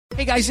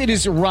Hey guys, it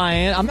is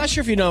Ryan. I'm not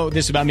sure if you know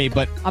this about me,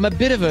 but I'm a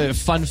bit of a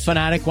fun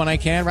fanatic when I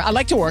can. I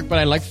like to work, but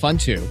I like fun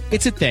too.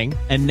 It's a thing.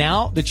 And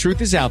now the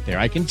truth is out there.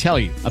 I can tell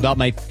you about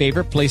my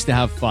favorite place to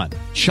have fun.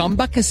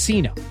 Chumba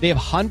Casino. They have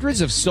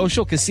hundreds of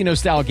social casino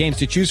style games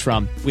to choose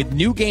from with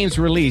new games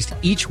released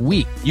each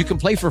week. You can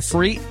play for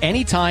free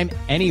anytime,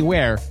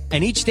 anywhere.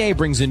 And each day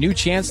brings a new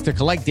chance to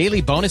collect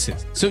daily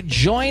bonuses. So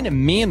join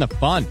me in the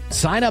fun.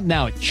 Sign up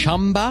now at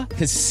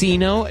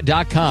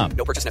ChumbaCasino.com.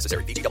 No purchase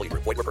necessary. VGW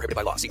Group. Void where prohibited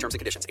by law. See terms and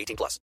conditions.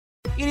 18+.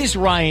 It is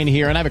Ryan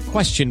here, and I have a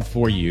question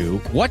for you.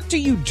 What do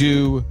you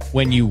do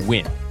when you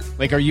win?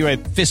 Like, are you a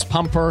fist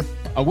pumper,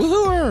 a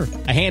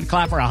woohooer, a hand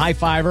clapper, a high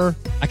fiver?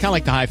 I kind of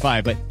like the high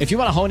five, but if you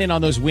want to hone in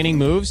on those winning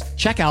moves,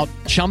 check out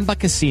Chumba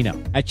Casino.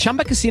 At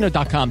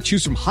ChumbaCasino.com,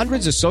 choose from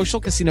hundreds of social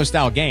casino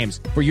style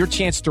games for your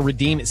chance to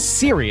redeem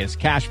serious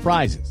cash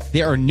prizes.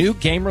 There are new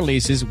game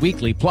releases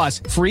weekly, plus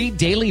free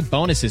daily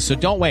bonuses. So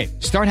don't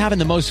wait. Start having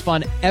the most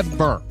fun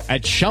ever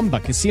at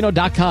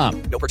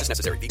ChumbaCasino.com. No purchase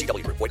necessary.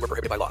 VGW Group. Void where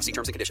prohibited by law. See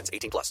terms and conditions.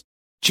 18+.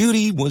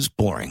 Judy was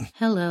boring.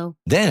 Hello.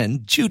 Then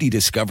Judy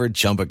discovered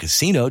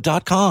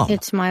ChumbaCasino.com.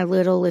 It's my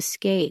little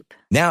escape.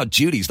 Now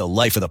Judy's the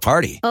life of the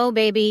party. Oh,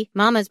 baby,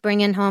 mama's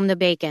bringing home the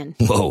bacon.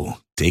 Whoa,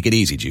 take it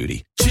easy,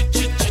 Judy.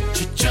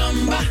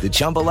 The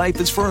Chumba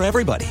life is for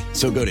everybody.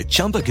 So go to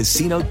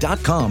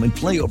ChumbaCasino.com and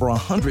play over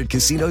 100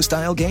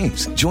 casino-style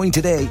games. Join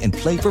today and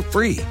play for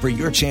free for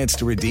your chance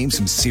to redeem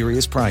some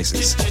serious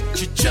prizes.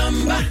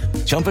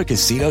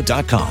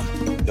 ChumbaCasino.com.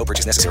 No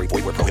purchase necessary.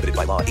 Void where prohibited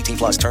by law.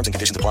 18+. Terms and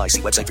conditions apply.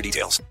 See website for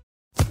details.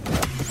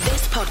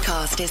 This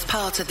podcast is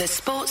part of the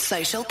Sports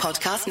Social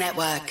Podcast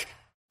Network.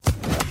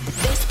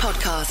 This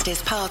podcast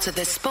is part of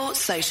the Sports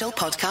Social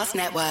Podcast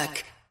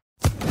Network.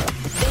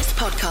 This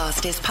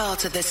podcast is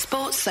part of the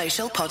Sports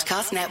Social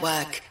Podcast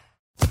Network.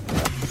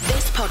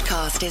 This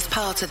podcast is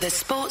part of the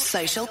Sports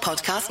Social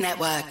Podcast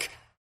Network.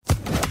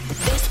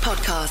 This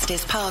podcast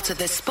is part of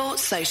the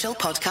Sports Social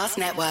Podcast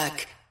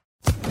Network.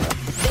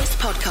 This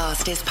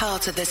podcast is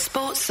part of the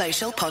Sports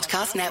Social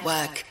Podcast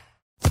Network.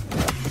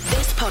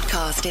 This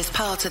podcast is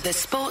part of the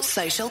Sports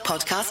Social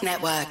Podcast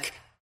Network.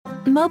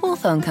 Mobile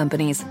phone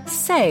companies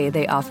say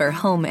they offer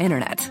home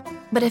internet.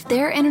 But if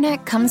their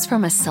internet comes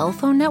from a cell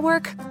phone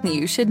network,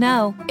 you should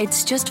know.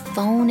 It's just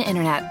phone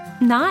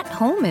internet, not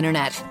home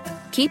internet.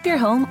 Keep your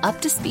home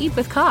up to speed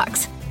with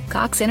Cox.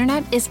 Cox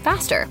internet is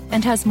faster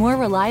and has more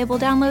reliable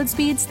download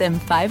speeds than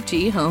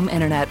 5G home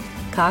internet.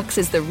 Cox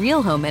is the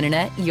real home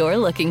internet you're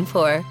looking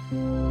for.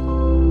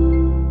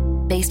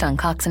 Based on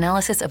Cox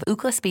analysis of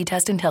Ookla speed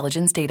test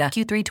intelligence data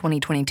Q3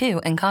 2022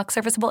 and Cox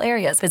serviceable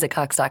areas, visit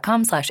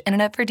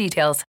cox.com/internet for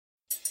details.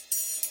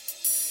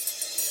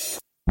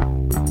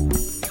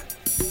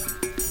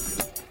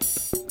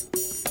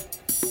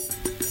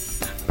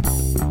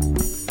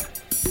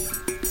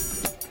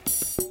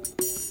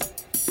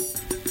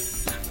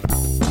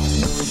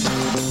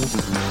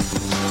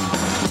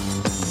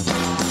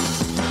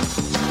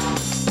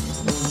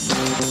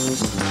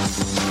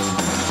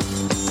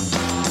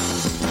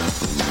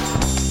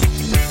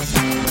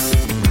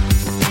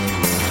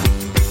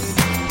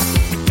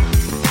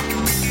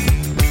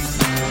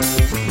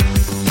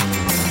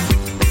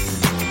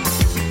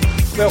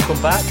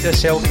 Welcome back to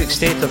Celtic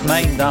State of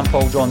Mind. I'm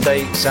Paul John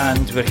Dykes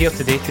and we're here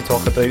today to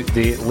talk about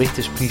the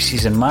latest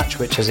pre-season match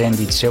which has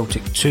ended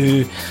Celtic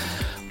 2,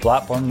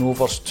 Blackburn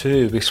Rovers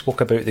 2. We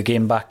spoke about the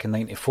game back in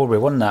 '94. We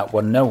won that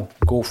 1-0,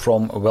 goal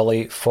from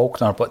Willie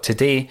Faulkner. But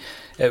today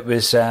it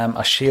was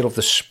a share of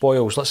the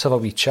spoils. Let's have a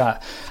wee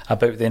chat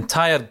about the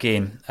entire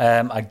game.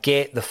 I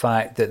get the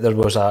fact that there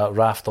was a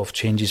raft of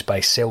changes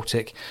by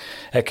Celtic.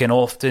 It can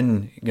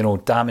often,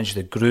 damage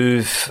the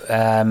groove,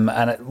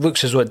 and it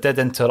looks as though it did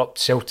interrupt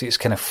Celtic's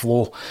kind of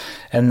flow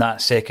in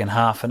that second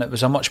half, and it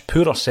was a much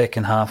poorer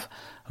second half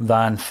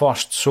than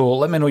first. So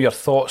let me know your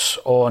thoughts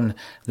on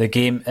the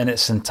game in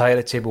its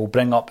entirety. We'll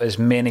bring up as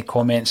many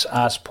comments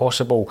as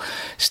possible.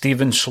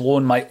 Stephen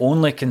Sloan, my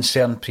only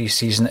concern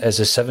pre-season is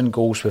the 7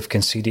 goals we've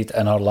conceded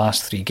in our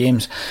last 3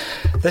 games.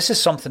 This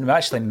is something we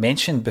actually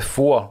mentioned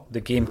before the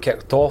game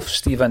kicked off,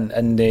 Stephen,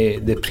 in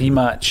the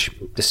pre-match,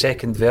 the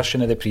second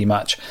version of the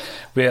pre-match.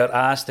 We were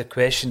asked the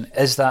question,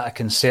 is that a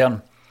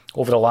concern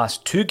over the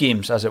last 2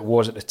 games as it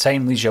was at the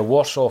time? Legia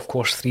Warsaw, of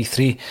course,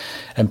 3-3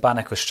 and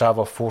Baník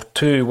Ostrava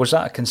 4-2. Was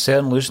that a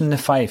concern, losing the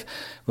 5?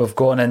 We've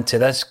gone into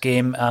this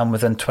game and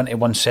within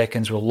 21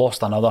 seconds we've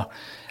lost another.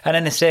 And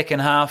in the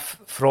second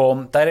half,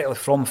 directly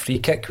from free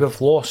kick,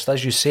 we've lost,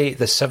 as you say,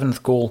 the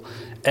 7th goal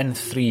in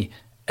 3.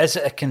 Is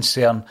it a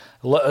concern?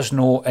 Let us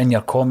know in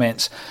your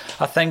comments.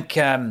 I think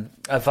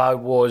if I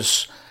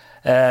was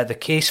the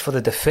case for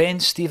the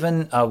defence,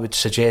 Stephen, I would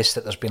suggest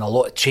that there's been a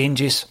lot of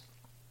changes.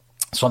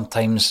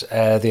 Sometimes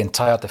the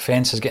entire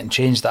defence is getting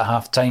changed at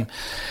half-time.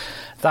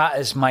 That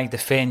is my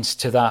defence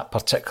to that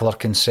particular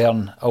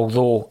concern,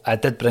 although I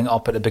did bring it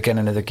up at the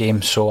beginning of the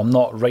game, so I'm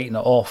not writing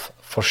it off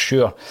for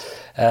sure.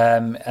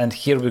 And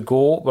here we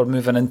go. We're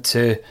moving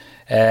into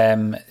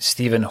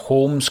Stephen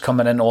Holmes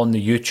coming in on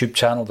the YouTube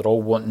channel. They're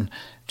all wanting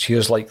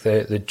cheers like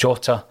the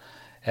Jota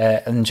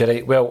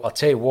injury. Well, I'll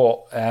tell you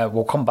what,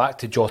 we'll come back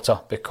to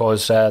Jota,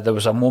 because there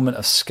was a moment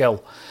of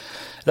skill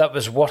that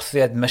was worth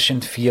the admission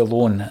fee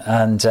alone,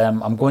 and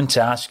I'm going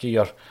to ask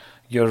you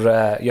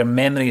your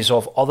memories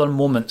of other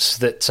moments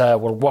that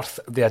were worth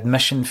the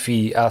admission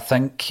fee. I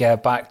think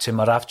back to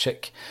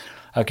Moravcik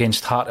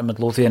against Heart of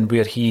Midlothian,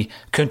 where he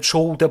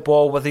controlled the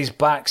ball with his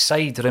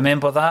backside.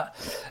 Remember that?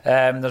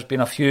 There's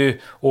been a few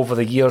over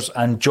the years,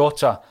 and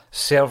Jota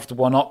served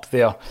one up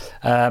there.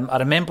 I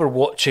remember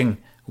watching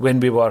when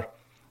we were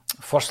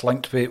first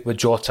linked with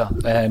Jota.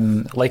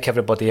 Like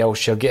everybody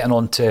else, you're getting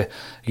onto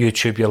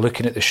YouTube, you're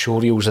looking at the show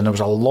reels, and there was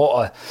a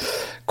lot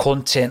of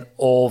content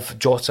of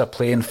Jota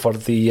playing for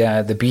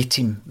the B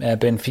team,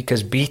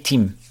 Benfica's B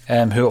team,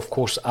 who of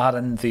course are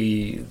in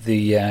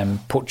the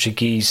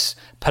Portuguese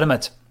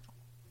pyramid.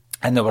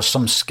 And there were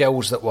some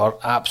skills that were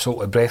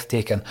absolutely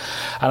breathtaking.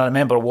 And I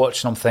remember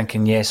watching them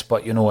thinking, yes,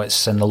 but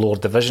it's in the lower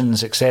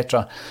divisions,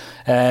 etc.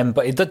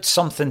 But he did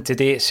something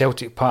today at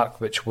Celtic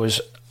Park which was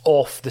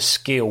off the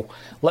scale.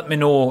 Let me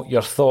know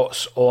your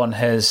thoughts on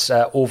his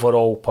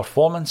overall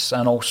performance,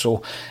 and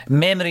also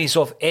memories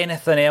of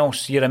anything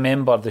else you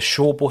remember, the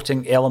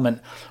showboating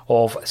element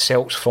of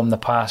Celts from the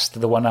past.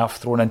 The one I've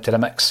thrown into the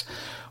mix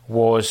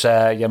was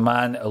your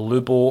man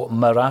Lubo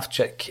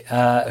Moravcik,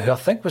 who I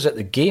think was at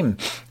the game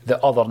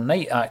the other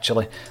night,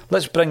 actually.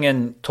 Let's bring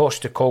in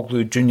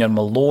Toshtekoglu Junior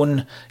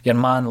Malone. Your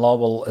man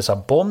Lowell is a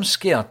bomb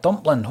scare.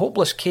 Dumpling,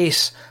 hopeless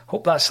case.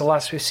 Hope that's the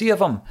last we see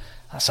of him.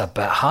 That's a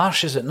bit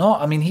harsh, is it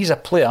not? I mean, he's a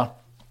player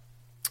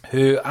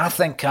who I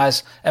think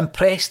has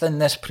impressed in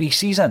this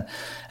pre-season.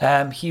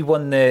 He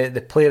won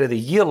the Player of the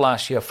Year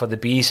last year for the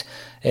Bees.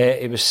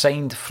 He was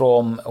signed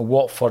from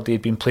Watford.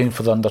 He'd been playing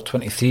for the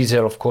under-23s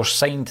there, of course,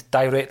 signed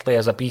directly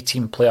as a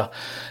B-team player,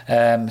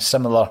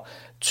 similar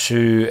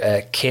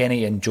to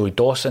Kenny and Joey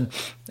Dawson,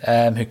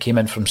 who came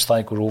in from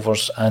Sligo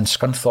Rovers and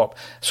Scunthorpe.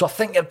 So I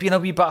think you're being a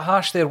wee bit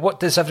harsh there. What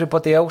does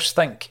everybody else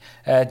think?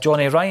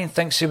 Johnny Ryan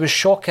thinks he was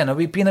shocking. Are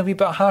we being a wee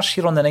bit harsh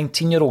here on the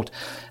 19-year-old,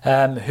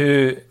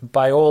 who,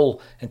 by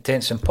all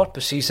intents and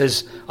purposes,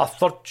 is a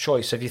third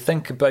choice? If you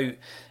think about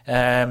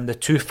the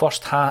two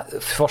first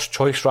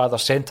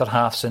choice centre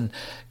halves, and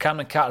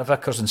Cameron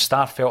Carter-Vickers and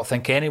Starfelt, I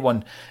think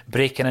anyone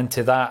breaking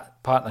into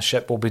that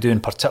partnership will be doing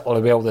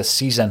particularly well this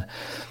season.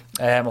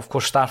 Of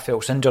course,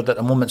 Starfelt's injured at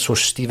the moment, so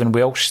Stephen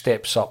Welsh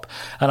steps up.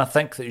 And I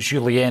think that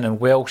Julien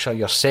and Welsh are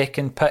your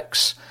second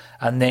picks,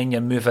 and then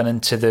you're moving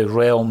into the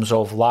realms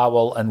of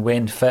Lowell and,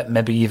 when fit,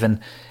 maybe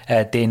even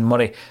Dane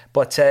Murray.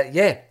 But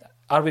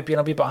are we being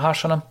a wee bit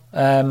harsh on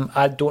him?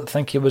 I don't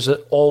think he was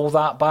all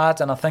that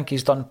bad, and I think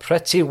he's done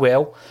pretty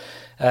well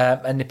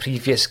in the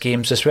previous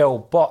games as well.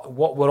 But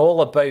what we're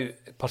all about,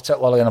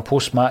 particularly in a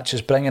post-match,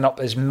 is bringing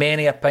up as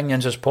many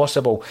opinions as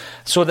possible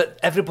so that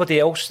everybody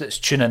else that's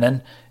tuning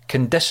in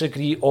can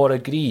disagree or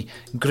agree.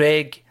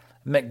 Greg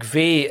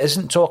McVeigh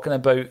isn't talking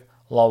about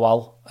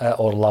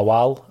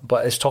Lawal,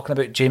 but is talking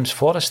about James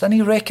Forrest, and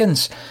he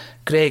reckons,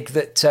 Greg,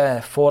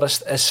 that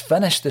Forrest is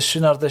finished. The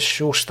sooner this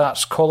show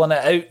starts calling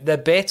it out, the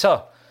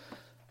better.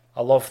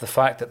 I love the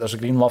fact that there's a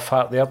green love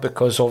heart there,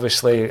 because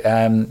obviously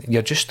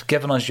you're just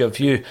giving us your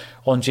view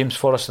on James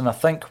Forrest. And I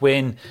think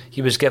when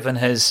he was given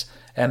his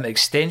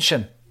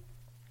extension,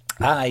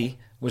 I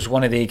was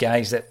one of the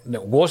guys that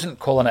wasn't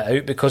calling it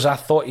out, because I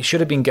thought he should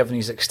have been given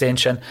his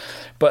extension.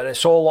 But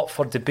it's all up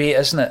for debate,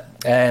 isn't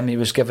it? He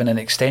was given an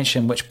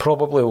extension which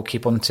probably will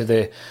keep him to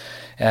the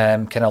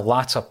kind of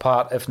latter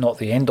part, if not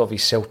the end of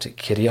his Celtic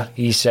career.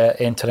 He's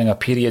entering a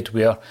period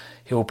where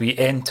he'll be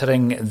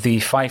entering the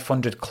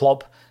 500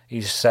 club.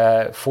 He's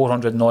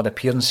 400 and odd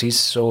appearances,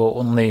 so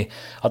only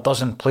a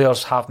dozen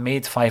players have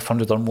made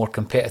 500 or more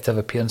competitive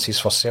appearances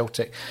for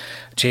Celtic.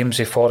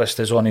 Jamesy Forrest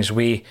is on his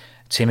way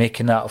to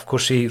making that. Of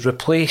course, he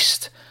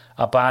replaced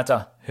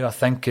Abada, who I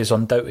think is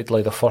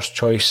undoubtedly the first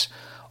choice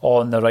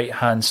on the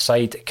right-hand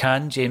side.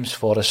 Can James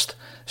Forrest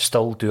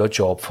still do a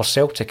job for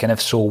Celtic? And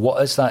if so,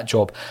 what is that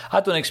job?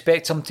 I don't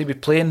expect him to be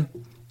playing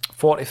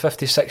 40,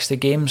 50, 60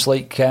 games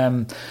like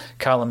Callum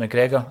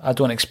McGregor. I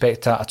don't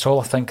expect that at all.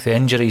 I think the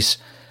injuries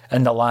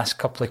in the last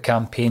couple of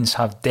campaigns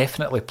have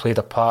definitely played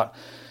a part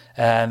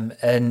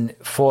in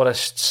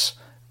Forrest's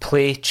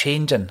play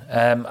changing.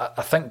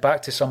 I think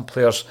back to some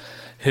players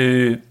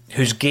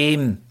whose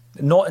game,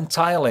 not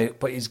entirely,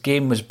 but his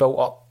game was built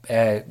up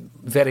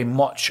very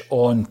much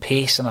on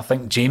pace, and I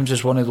think James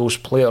is one of those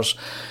players.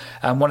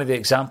 And one of the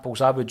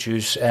examples I would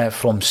use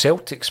from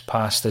Celtic's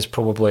past is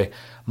probably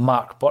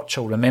Mark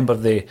Burchill. Remember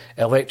the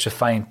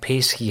electrifying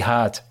pace he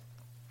had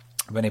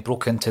when he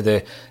broke into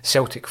the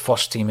Celtic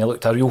first team. He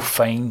looked a real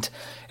find.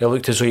 It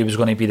looked as though he was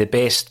going to be the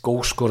best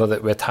goal scorer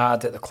that we'd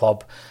had at the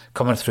club,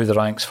 coming through the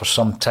ranks for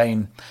some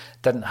time.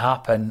 Didn't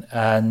happen,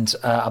 and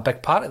a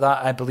big part of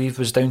that, I believe,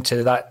 was down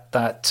to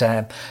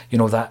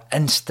that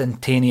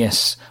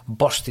instantaneous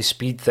burst of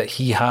speed that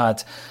he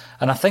had.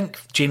 And I think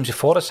Jamesy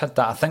Forrest had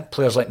that. I think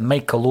players like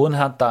Mike Malone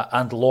had that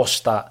and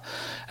lost that.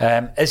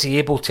 Is he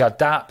able to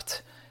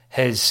adapt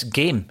his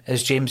game?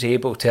 Is Jamesy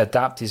able to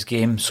adapt his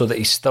game so that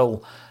he's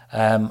still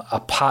a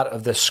part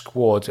of the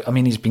squad. I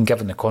mean, he's been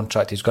given the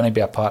contract. He's going to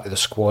be a part of the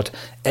squad.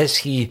 Is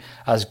he,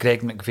 as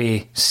Greg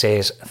McVeigh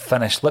says,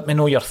 finished? Let me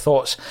know your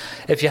thoughts.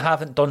 If you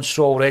haven't done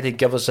so already,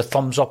 give us a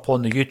thumbs up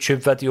on the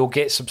YouTube video.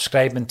 Get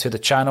subscribing to the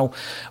channel.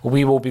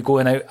 We will be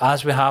going out,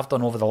 as we have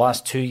done over the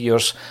last 2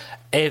 years,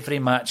 every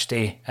match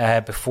day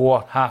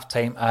before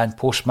half-time and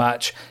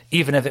post-match,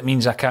 even if it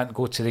means I can't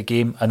go to the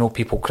game. I know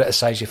people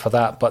criticise you for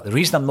that, but the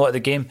reason I'm not at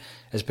the game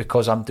is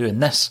because I'm doing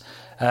this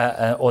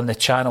on the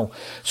channel.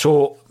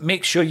 So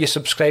make sure you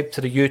subscribe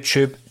to the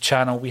YouTube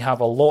channel. We have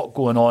a lot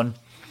going on.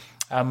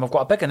 We've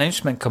got a big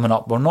announcement coming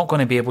up. We're not going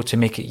to be able to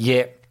make it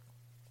yet.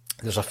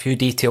 There's a few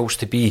details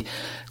to be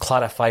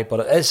clarified, but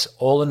it is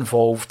all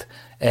involved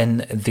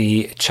in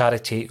the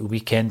charity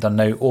weekender.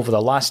 Now, over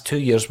the last 2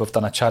 years, we've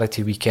done a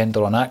charity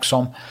weekender on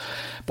Axom,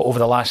 but over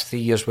the last 3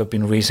 years, we've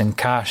been raising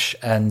cash,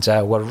 and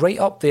we're right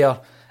up there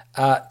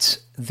at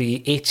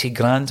the 80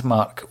 grand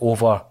mark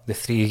over the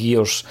 3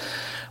 years.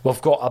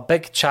 We've got a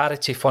big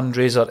charity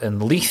fundraiser in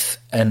Leith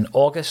in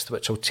August,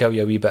 which I'll tell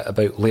you a wee bit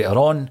about later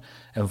on,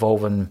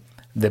 involving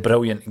the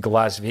brilliant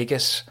Glas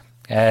Vegas,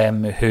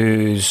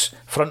 whose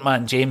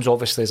frontman James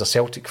obviously is a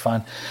Celtic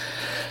fan.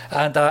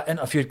 And I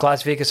interviewed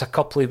Glas Vegas a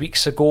couple of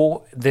weeks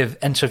ago. The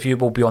interview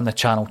will be on the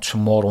channel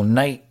tomorrow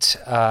night.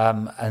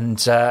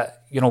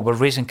 We're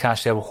raising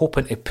cash there. We're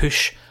hoping to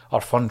push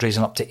our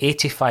fundraising up to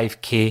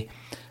 85k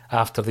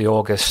after the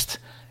August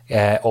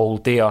All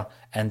Dayer.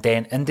 And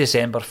then in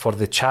December for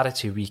the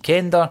charity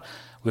weekender,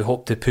 we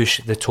hope to push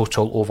the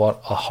total over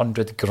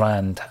 100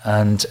 grand.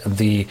 And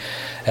the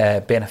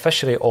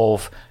beneficiary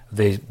of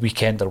the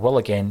weekender will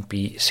again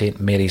be St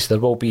Mary's. There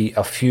will be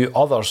a few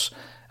others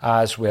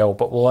as well,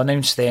 but we'll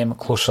announce them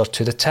closer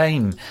to the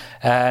time.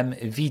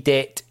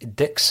 Vidette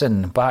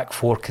Dixon back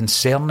for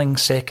concerning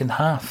second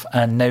half,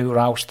 and now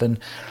Ralston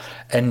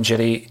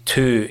injury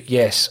too.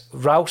 Yes,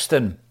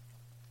 Ralston,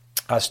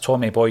 as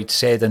Tommy Boyd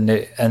said in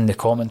the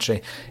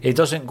commentary, he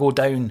doesn't go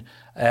down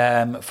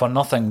for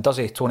nothing, does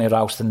he, Tony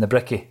Ralston, the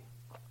brickie?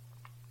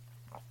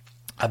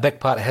 A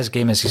big part of his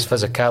game is his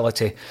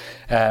physicality,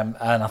 and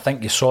I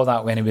think you saw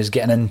that when he was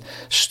getting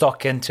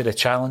stuck into the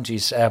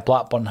challenges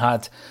Blackburn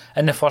had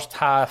in the first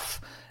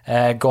half,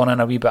 gone in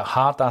a wee bit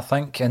hard, I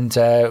think, and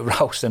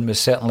Ralston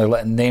was certainly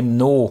letting them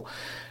know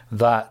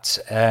that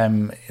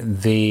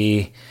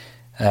they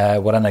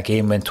were in a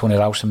game when Tony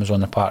Ralston was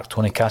on the park.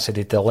 Tony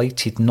Cassidy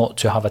delighted not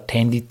to have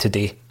attended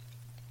today.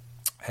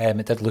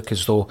 It did look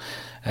as though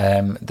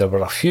there were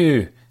a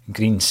few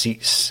green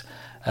seats.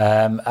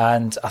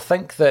 And I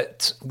think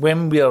that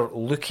when we're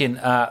looking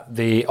at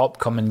the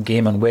upcoming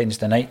game on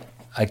Wednesday night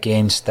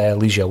against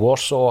Legia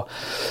Warsaw,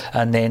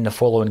 and then the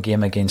following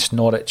game against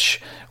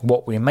Norwich,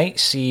 what we might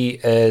see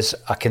is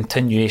a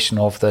continuation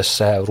of this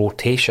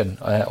rotation.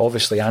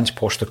 Obviously, Ange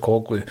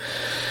Postecoglou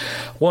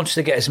wants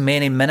to get as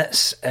many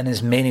minutes and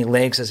as many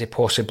legs as he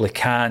possibly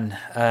can.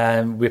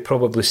 We've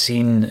probably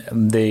seen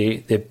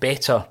the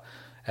better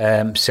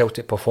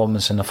Celtic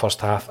performance in the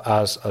first half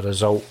as a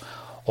result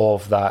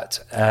of that.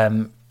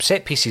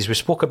 Set pieces, we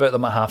spoke about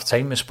them at half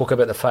time. We spoke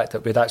about the fact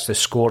that we'd actually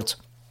scored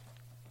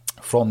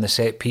from the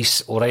set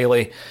piece.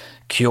 O'Reilly,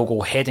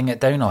 Kyogo heading it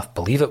down. I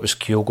believe it was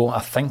Kyogo. I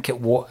think it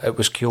was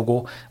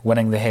Kyogo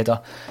winning the header,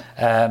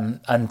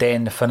 and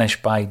then the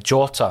finish by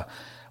Jota.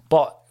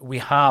 But we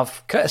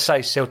have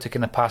criticised Celtic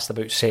in the past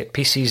about set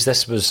pieces.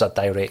 This was a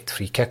direct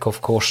free kick,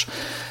 of course.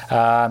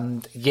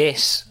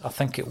 Yes, I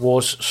think it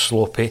was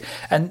sloppy.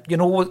 And you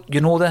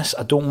know this,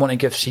 I don't want to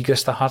give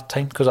Siegrist a hard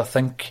time, because I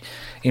think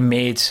he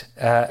made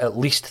at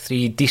least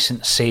 3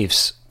 decent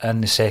saves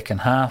in the second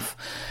half.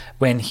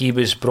 When he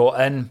was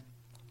brought in,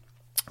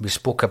 we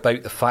spoke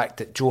about the fact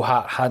that Joe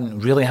Hart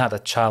hadn't really had a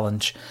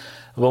challenge.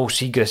 Will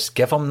Siegrist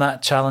give him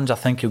that challenge? I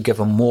think he'll give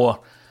him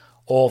more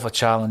of a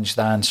challenge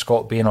than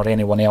Scott Bain or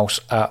anyone else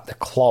at the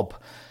club.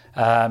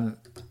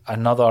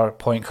 Another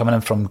point coming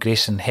in from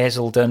Grayson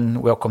Heselden.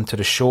 Welcome to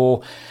the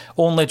show.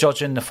 Only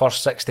judging the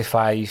first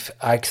 65,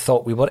 I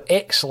thought we were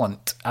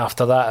excellent.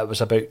 After that, it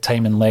was about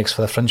time and legs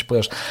for the fringe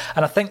players.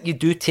 And I think you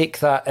do take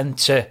that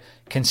into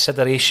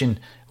consideration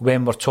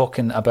when we're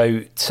talking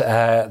about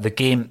the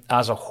game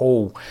as a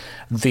whole.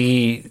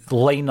 The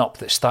lineup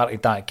that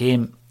started that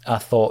game, I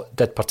thought,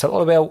 did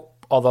particularly well,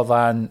 other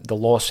than the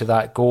loss of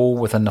that goal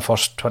within the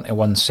first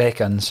 21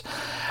 seconds.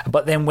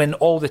 But then when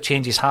all the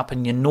changes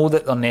happen, you know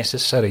that they're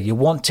necessary. You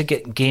want to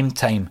get game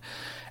time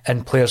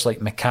in players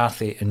like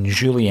McCarthy and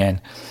Julien,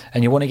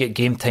 and you want to get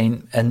game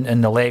time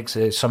in the legs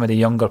of some of the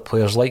younger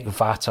players like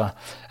Vata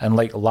and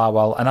like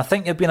Lawal. And I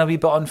think you've been a wee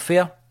bit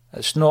unfair.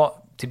 It's not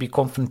to be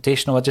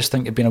confrontational. I just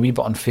think you've been a wee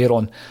bit unfair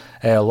on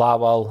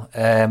Lawal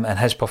and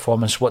his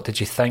performance. What did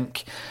you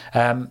think?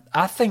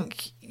 I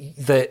think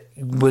that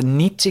we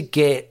need to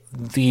get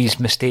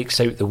these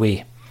mistakes out the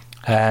way,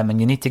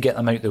 and you need to get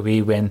them out the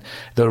way when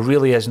there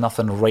really is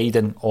nothing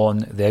riding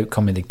on the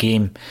outcome of the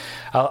game.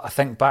 I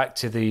think back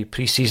to the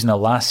pre-season of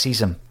last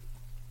season.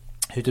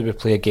 Who did we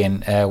play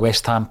again?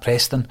 West Ham,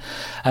 Preston.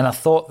 And I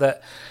thought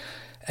that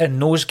in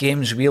those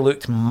games we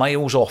looked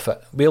miles off it.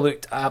 We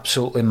looked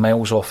absolutely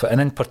miles off it. And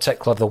in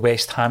particular the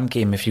West Ham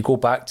game, if you go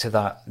back to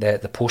that,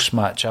 the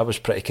post-match, I was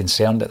pretty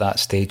concerned at that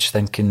stage,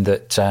 thinking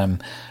that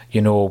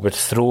we'd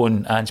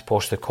thrown Ange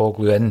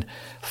Postecoglou in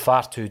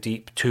far too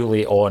deep, too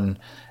late on.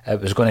 It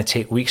was going to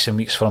take weeks and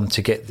weeks for him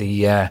to get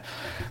the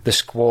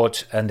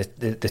squad and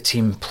the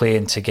team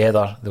playing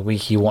together the way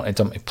he wanted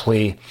them to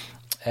play.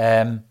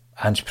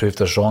 Ange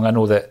proved us wrong. I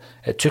know that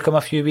it took him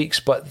a few weeks,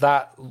 but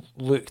that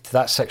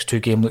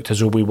 6-2 game looked as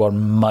though we were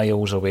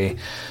miles away.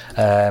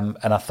 And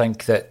I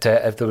think that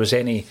if there was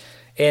any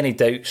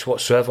doubts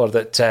whatsoever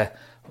that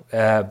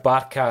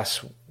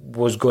Barkas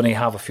was going to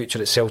have a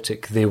future at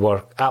Celtic, they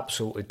were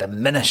absolutely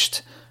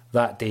diminished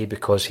that day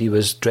because he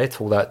was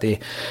dreadful that day.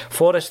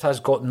 Forrest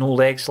has got no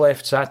legs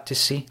left, sad to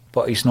see,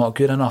 but he's not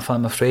good enough,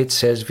 I'm afraid,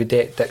 says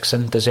Vidette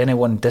Dixon. Does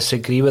anyone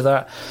disagree with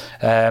that?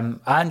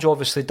 Ange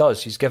obviously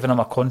does. He's given him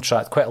a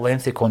contract, quite a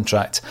lengthy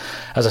contract.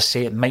 As I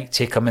say, it might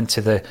take him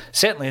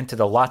certainly into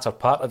the latter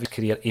part of his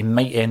career. He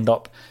might end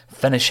up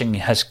finishing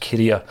his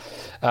career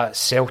at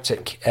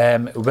Celtic.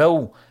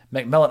 Will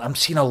McMillan, I'm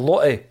seeing a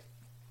lot of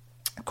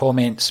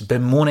comments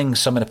bemoaning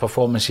some of the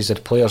performances of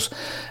the players.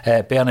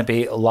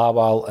 Bernabe,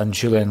 Lawal and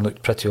Julian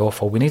looked pretty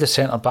awful. We need a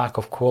centre-back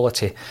of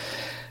quality.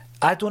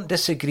 I don't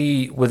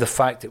disagree with the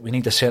fact that we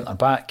need a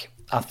centre-back.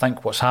 I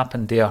think what's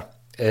happened there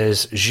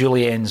is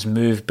Julien's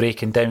move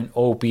breaking down,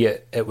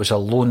 albeit it was a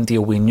loan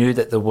deal. We knew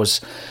that there was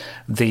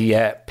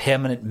the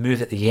permanent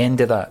move at the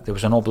end of that. There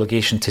was an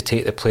obligation to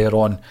take the player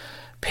on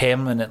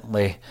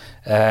permanently,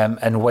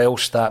 and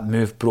whilst that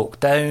move broke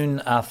down,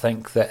 I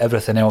think that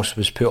everything else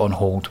was put on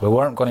hold. We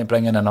weren't going to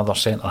bring in another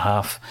centre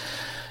half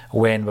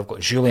when we've got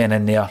Julian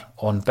in there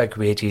on big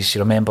wages. You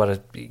remember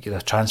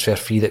the transfer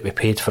fee that we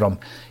paid for him.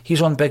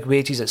 He's on big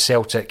wages at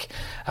Celtic,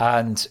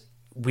 and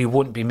we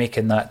won't be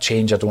making that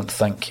change, I don't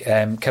think.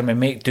 Can we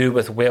make do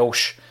with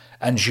Welsh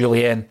and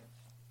Julian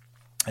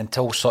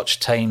until such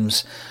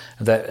times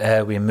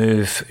that we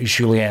move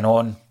Julian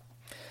on?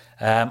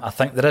 I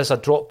think there is a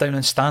drop down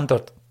in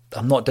standard.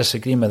 I'm not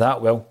disagreeing with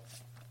that, Will.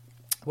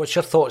 What's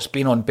your thoughts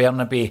been on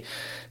Bernabe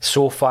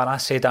so far? I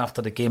said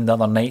after the game the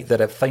other night that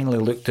it finally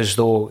looked as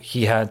though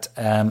he had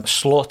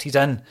slotted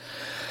in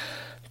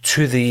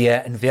to the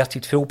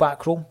inverted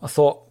fullback role. I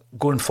thought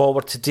going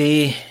forward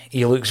today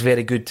he looks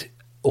very good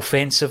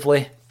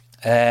offensively,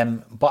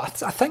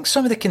 but I think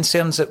some of the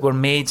concerns that were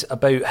made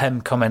about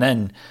him coming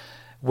in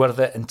were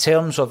that in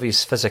terms of his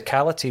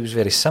physicality, he was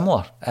very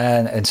similar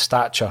in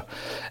stature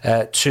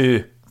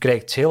to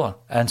Greg Taylor.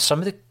 And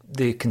some of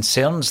the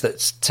concerns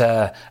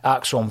that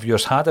Axon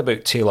viewers had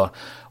about Taylor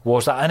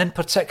was that, and in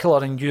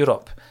particular in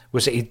Europe,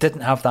 was that he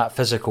didn't have that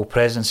physical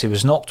presence. He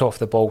was knocked off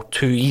the ball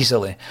too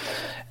easily.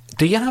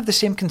 Do you have the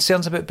same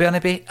concerns about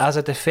Bernabe as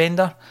a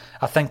defender?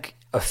 I think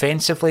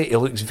offensively, he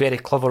looks very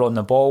clever on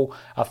the ball.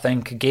 I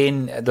think,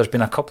 again, there's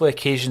been a couple of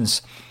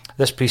occasions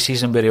this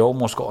pre-season where he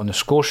almost got on the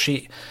score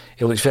sheet.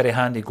 He looks very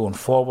handy going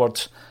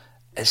forward.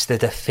 It's the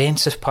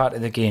defensive part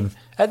of the game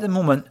at the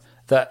moment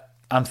that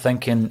I'm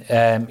thinking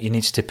he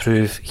needs to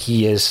prove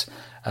he is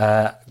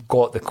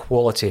got the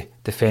quality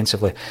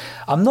defensively.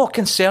 I'm not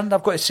concerned.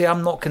 I've got to say,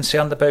 I'm not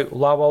concerned about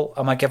Lawal.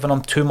 Am I giving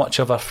him too much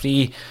of a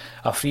free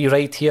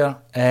ride here?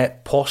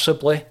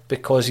 Possibly,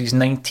 because he's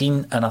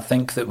 19, and I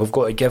think that we've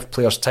got to give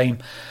players time.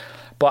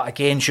 But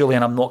again,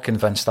 Julian, I'm not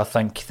convinced. I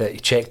think that he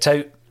checked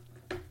out.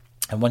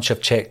 And once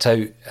you've checked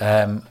out,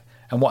 and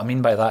what I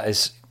mean by that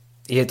is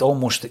he had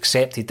almost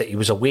accepted that he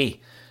was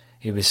away.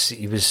 He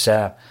was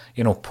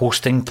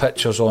posting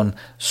pictures on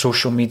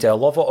social media.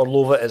 Love it or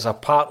loathe it, is a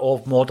part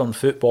of modern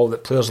football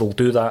that players will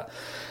do that.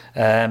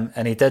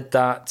 And he did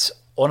that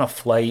on a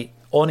flight,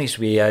 on his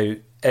way out,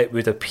 it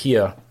would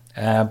appear,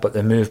 but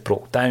the move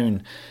broke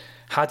down.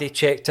 Had he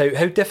checked out,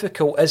 how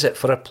difficult is it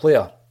for a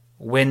player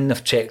when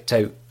they've checked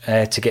out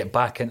to get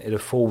back into the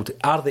fold?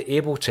 Are they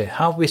able to?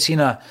 Have we seen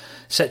a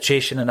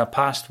situation in the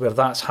past where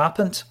that's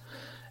happened?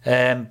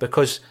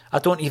 Because I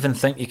don't even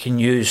think you can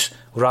use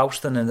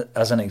Ralston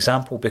as an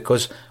example,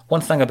 because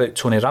one thing about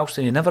Tony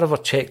Ralston, he never ever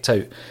checked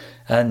out,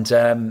 and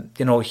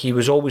he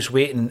was always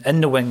waiting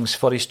in the wings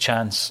for his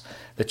chance.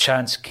 The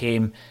chance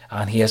came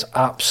and he has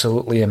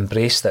absolutely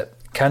embraced it.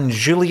 Can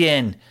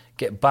Julien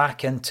get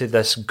back into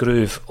this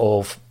groove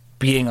of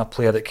being a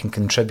player that can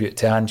contribute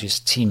to Ange's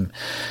team?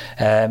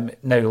 Now,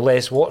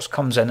 Les Watts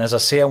comes in. As I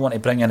say, I want to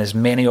bring in as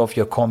many of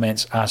your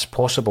comments as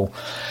possible.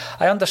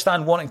 I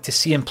understand wanting to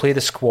see him play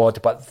the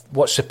squad, but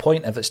what's the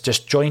point if it's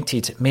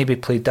disjointed? Maybe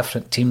play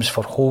different teams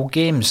for whole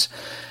games.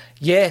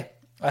 Yeah,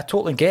 I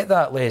totally get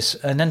that, Les,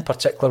 and in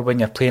particular when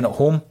you're playing at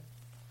home.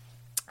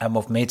 And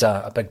we've made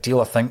a big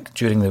deal, I think,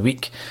 during the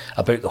week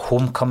about the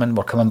homecoming.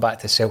 We're coming back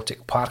to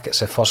Celtic Park. It's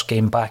the first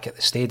game back at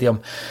the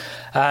stadium.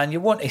 And you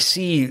want to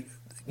see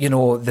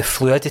the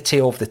fluidity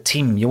of the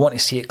team. You want to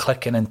see it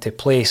clicking into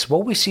place.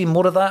 Will we see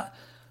more of that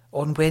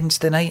on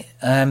Wednesday night?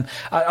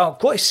 I've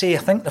got to say, I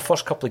think the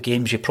first couple of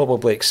games you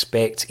probably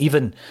expect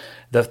even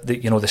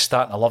the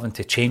starting 11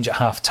 to change at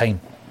half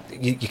time.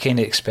 You kind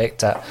of expect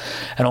that.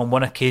 And on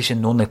one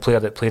occasion, the only player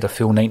that played a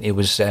full 90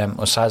 was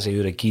Osaze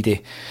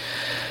Urhoghide.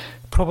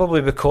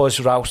 Probably because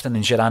Ralston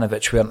and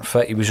Juranovic weren't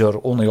fit, he was our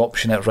only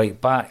option at right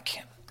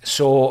back.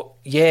 So,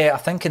 yeah, I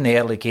think in the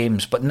early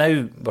games, but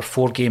now we're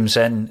 4 games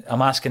in,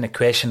 I'm asking the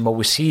question, will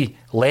we see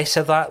less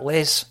of that,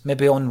 Les,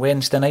 maybe on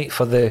Wednesday night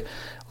for the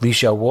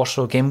Legia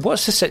Warsaw game?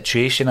 What's the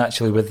situation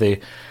actually with the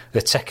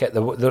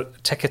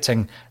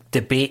ticketing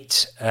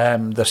debate?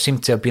 There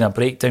seemed to have been a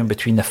breakdown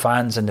between the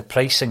fans and the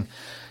pricing,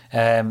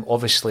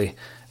 obviously,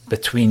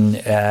 between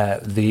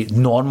the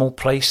normal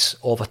price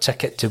of a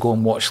ticket to go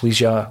and watch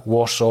Legia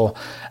Warsaw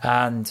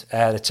and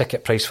the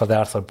ticket price for the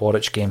Arthur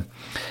Boric game.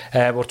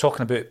 We're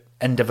talking about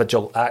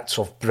individual acts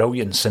of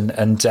brilliance,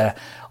 and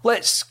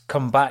let's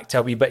come back to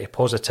a wee bit of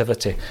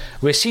positivity.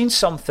 We've seen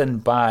something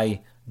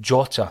by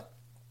Jota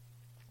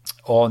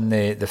on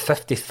the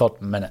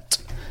 53rd minute,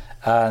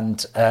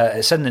 and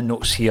it's in the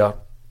notes here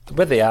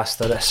with the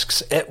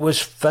asterisks. It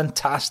was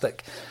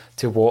fantastic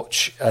to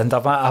watch, and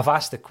I've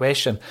asked the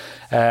question,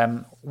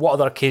 what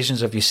other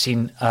occasions have you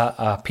seen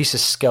a piece of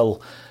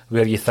skill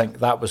where you think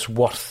that was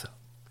worth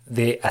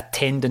the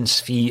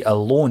attendance fee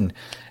alone?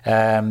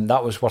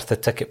 That was worth the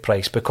ticket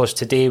price, because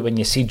today when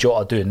you see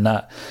Jota doing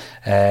that,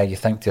 you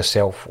think to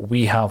yourself,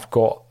 we have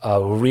got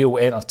a real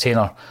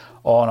entertainer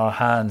on our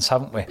hands,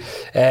 haven't we?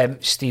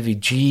 Stevie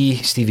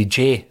J,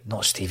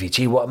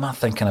 what am I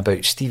thinking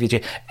about? Stevie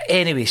J.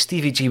 Anyway,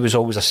 Stevie G was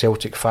always a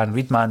Celtic fan.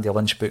 Read Mandy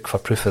Lynch book for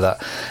proof of that.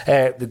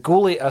 The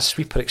goalie as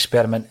sweeper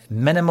experiment,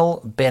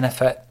 minimal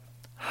benefit,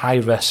 high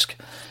risk.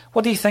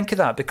 What do you think of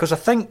that? Because I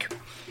think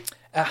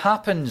it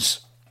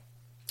happens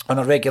on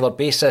a regular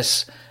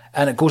basis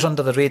and it goes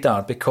under the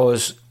radar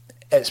because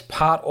it's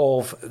part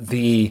of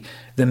the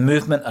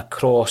movement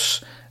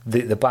across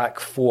the back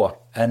four,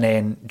 and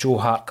then Joe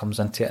Hart comes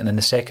into it, and in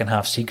the second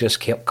half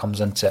Siegrist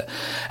comes into it,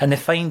 and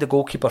the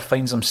goalkeeper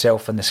finds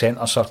himself in the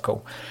centre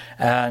circle,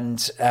 and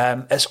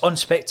it's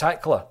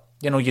unspectacular.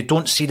 You know, you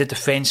don't see the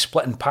defence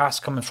splitting pass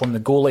coming from the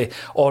goalie,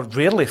 or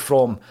rarely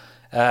from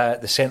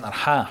the centre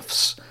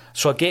halves.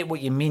 So I get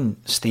what you mean,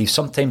 Steve.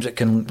 Sometimes it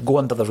can go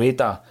under the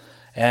radar,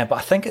 but I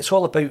think it's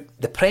all about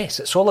the press.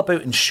 It's all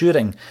about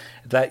ensuring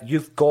that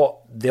you've got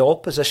the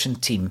opposition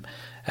team.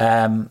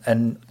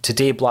 And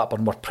today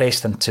Blackburn were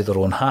pressed into their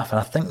own half, and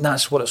I think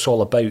that's what it's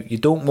all about. You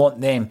don't want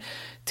them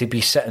to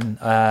be sitting,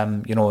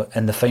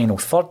 in the final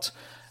third.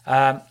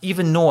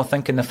 Even though I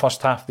think in the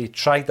first half they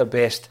tried their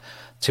best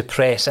to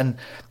press, and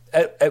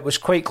it was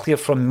quite clear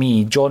from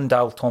me, John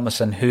Dal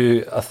Thomason,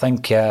 who I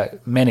think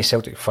many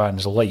Celtic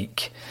fans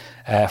like,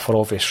 for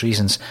obvious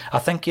reasons. I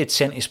think he had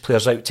sent his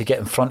players out to get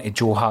in front of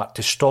Joe Hart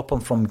to stop him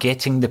from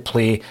getting the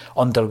play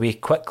underway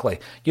quickly.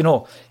 You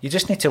know, you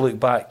just need to look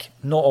back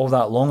not all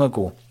that long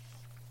ago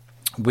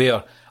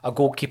where a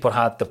goalkeeper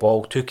had the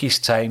ball, took his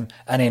time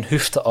and then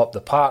hoofed it up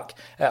the park.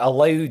 It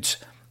allowed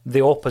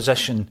the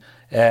opposition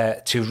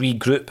to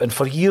regroup, and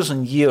for years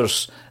and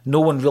years no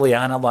one really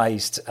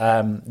analysed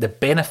the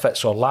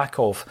benefits or lack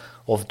of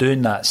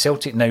doing that.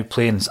 Celtic now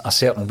playing a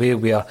certain way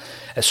where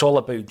it's all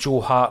about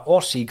Joe Hart or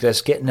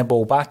Siegrist getting the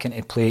ball back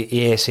into play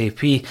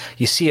ASAP.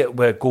 You see it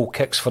with goal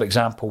kicks, for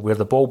example, where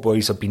the ball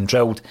boys have been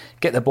drilled,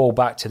 get the ball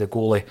back to the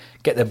goalie,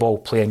 get the ball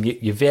playing.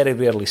 You very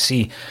rarely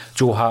see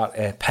Joe Hart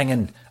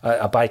pinging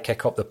a by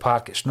kick up the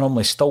park. It's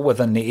normally still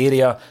within the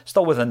area,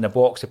 still within the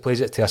box. He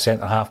plays it to a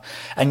centre half,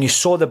 and you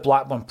saw the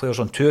Blackburn players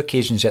on 2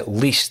 occasions at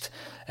least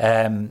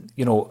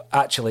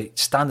actually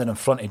standing in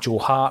front of Joe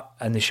Hart,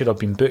 and they should have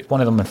been booked. One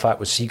of them, in fact,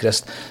 was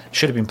Siegrist.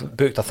 Should have been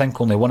booked. I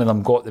think only one of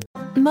them got the...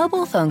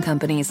 Mobile phone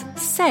companies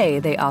say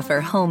they offer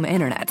home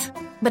internet.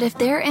 But if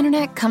their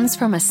internet comes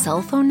from a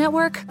cell phone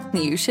network,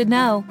 you should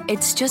know.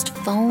 It's just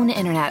phone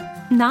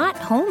internet, not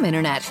home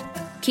internet.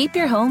 Keep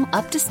your home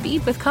up to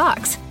speed with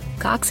Cox.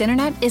 Cox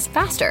internet is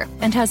faster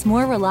and has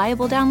more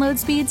reliable download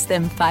speeds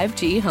than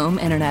 5G home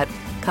internet.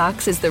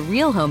 Cox is the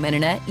real home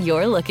internet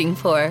you're looking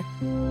for.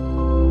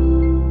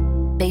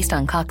 Based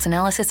on Cox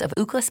analysis of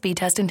Ookla speed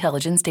test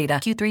intelligence data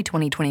Q3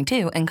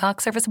 2022 and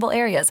Cox serviceable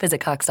areas. Visit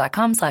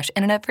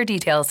cox.com/internet for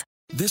details.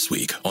 This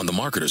week on The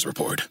Marketer's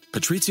Report,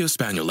 Patrizio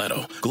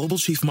Spagnoletto, Global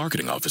Chief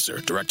Marketing Officer,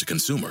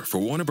 Direct-to-Consumer for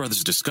Warner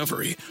Brothers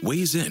Discovery,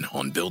 weighs in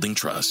on building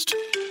trust.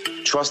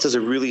 Trust is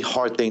a really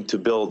hard thing to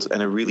build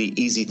and a really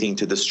easy thing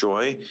to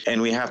destroy,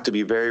 and we have to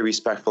be very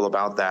respectful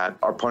about that.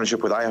 Our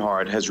partnership with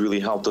iHeart has really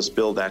helped us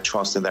build that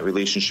trust and that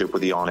relationship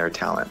with the on-air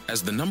talent.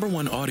 As the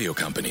 #1 audio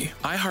company,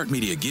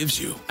 iHeartMedia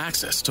gives you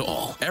access to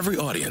all. Every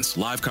audience,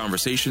 live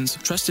conversations,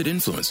 trusted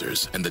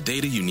influencers, and the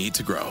data you need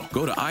to grow.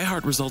 Go to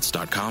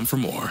iHeartResults.com for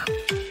more.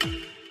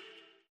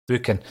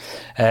 Booking.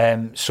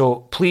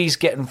 So please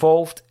get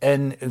involved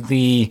in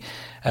the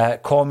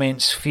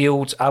comments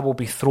field. I will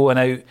be throwing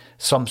out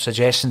some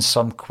suggestions,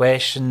 some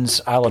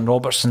questions. Alan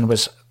Robertson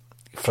was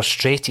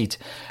frustrated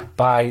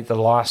by the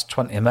last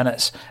 20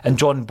 minutes, and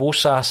John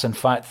Bosas, in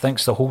fact,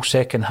 thinks the whole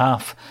second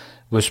half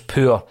was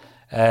poor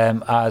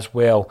as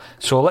well.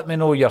 So let me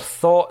know your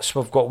thoughts.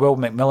 We've got Will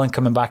McMillan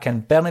coming back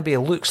in.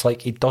 Bernabe looks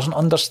like he doesn't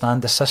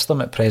understand the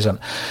system at present.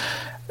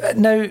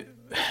 Now,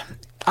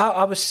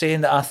 I was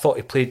saying that I thought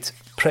he played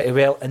pretty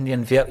well in the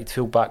inverted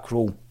full-back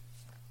role.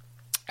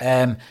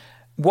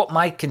 what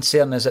my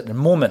concern is at the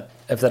moment,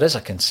 if there is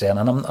a concern,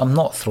 and I'm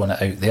not throwing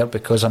it out there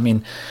because, I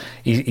mean,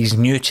 he's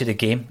new to the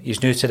game,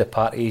 he's new to the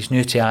party, he's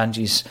new to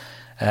Angie's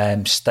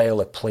style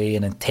of play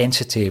and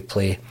intensity of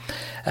play.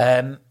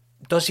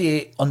 Does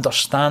he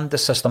understand the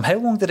system? How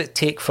long did it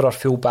take for our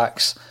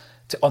fullbacks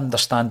to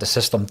understand the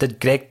system? Did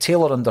Greg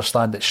Taylor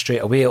understand it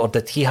straight away, or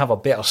did he have a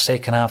better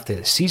second half to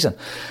the season?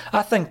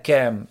 I think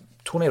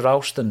Tony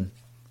Ralston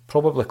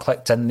probably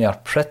clicked in there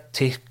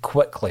pretty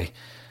quickly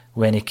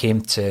when he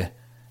came to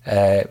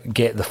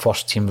get the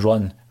first team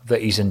run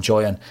that he's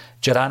enjoying.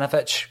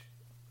 Juranovic,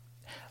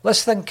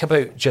 let's think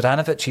about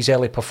Juranovic's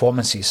early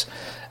performances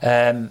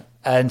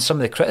and some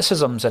of the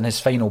criticisms in his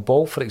final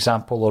ball, for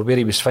example, or where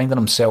he was finding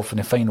himself in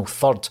the final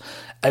third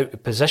out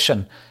of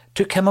position.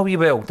 Took him a wee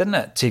while, didn't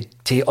it,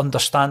 to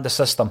understand the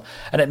system.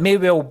 And it may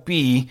well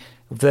be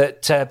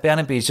that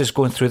Bernabe is just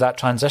going through that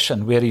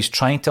transition where he's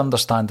trying to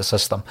understand the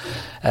system.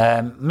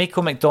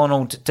 Michael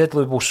McDonald, did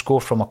Lubo score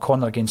from a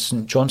corner against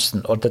St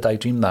Johnstone, or did I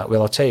dream that?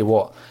 Well, I'll tell you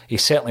what, he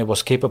certainly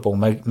was capable,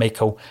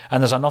 Michael.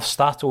 And there's enough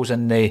statos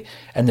in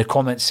the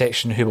comments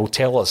section who will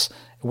tell us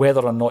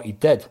whether or not he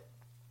did.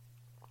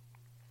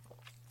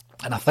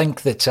 And I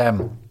think that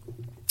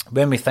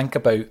when we think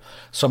about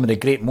some of the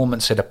great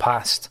moments of the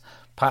past,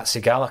 Patsy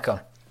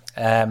Gallagher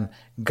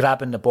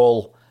grabbing the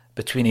ball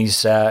between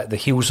the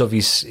heels of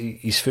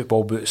his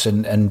football boots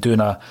and doing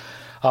a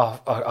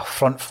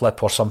front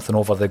flip or something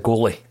over the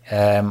goalie.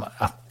 I'm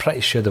pretty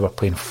sure they were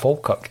playing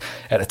Falkirk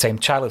at the time.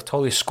 Charlie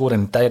Tully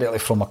scoring directly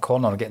from a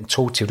corner, getting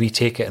told to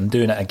retake it and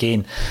doing it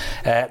again.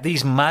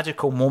 These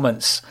magical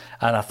moments,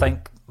 and I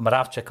think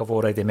Moravcik, I've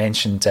already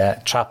mentioned,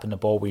 trapping the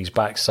ball with his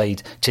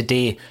backside.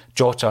 Today,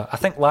 Jota. I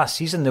think last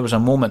season there was a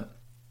moment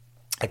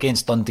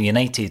against Dundee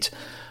United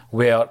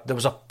where there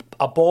was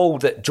a ball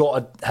that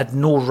Jota had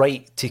no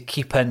right to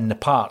keep in the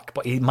park,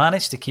 but he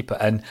managed to keep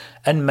it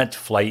in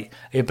mid-flight.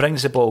 He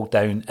brings the ball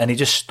down and he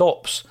just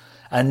stops,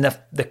 and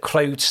the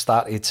crowd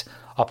started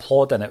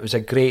applauding. It was a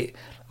great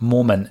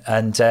moment,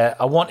 and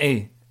I want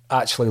to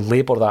actually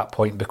labour that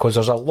point because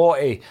there's a lot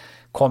of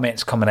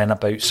comments coming in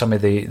about some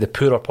of the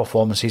poorer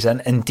performances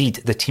and indeed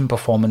the team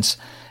performance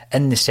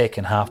in the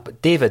second half.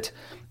 But David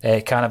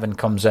Canavan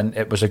comes in.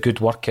 It was a good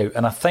workout,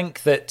 and I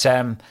think that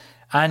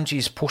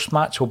Angie's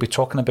post-match will be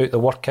talking about the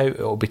workout. It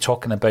will be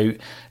talking about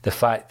the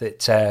fact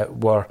that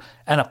we're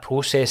in a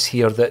process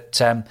here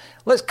that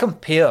let's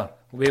compare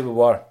where we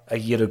were a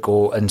year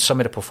ago and some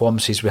of the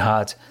performances we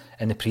had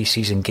in the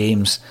pre-season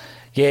games.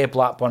 Yeah,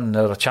 Blackburn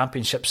are a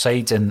championship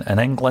side in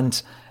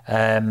England,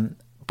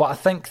 but I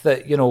think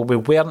that, you know, we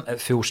weren't at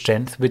full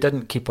strength. We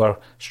didn't keep our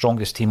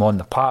strongest team on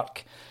the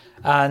park,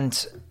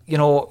 and you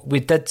know, we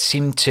did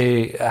seem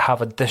to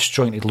have a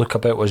disjointed look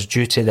about us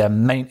due to the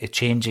amount of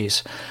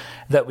changes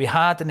that we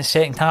had in the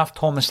second half.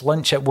 Thomas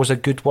Lynch, it was a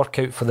good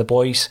workout for the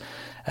boys,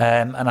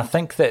 and I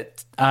think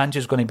that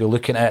Angie's going to be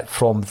looking at it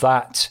from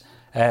that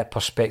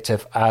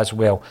perspective as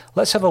well.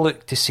 Let's have a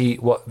look to see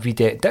what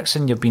Vidette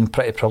Dixon, you've been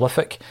pretty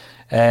prolific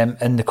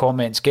in the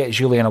comments. Get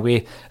Julian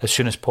away as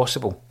soon as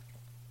possible.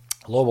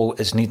 Lowell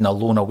is needing a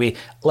loan away.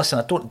 Listen,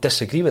 I don't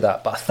disagree with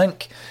that, but I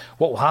think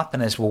what will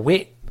happen is we'll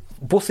wait.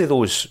 Both of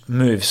those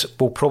moves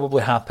will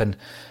probably happen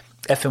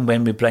if and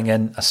when we bring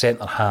in a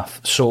centre half.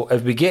 So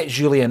if we get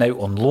Julian out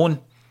on loan,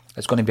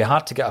 it's going to be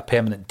hard to get a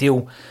permanent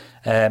deal.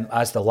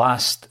 As the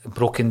last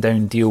broken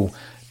down deal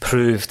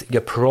proved,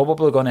 you're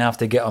probably going to have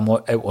to get him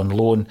out on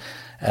loan.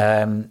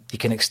 You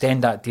can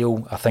extend that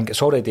deal. I think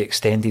it's already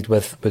extended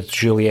with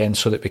Julien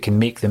so that we can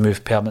make the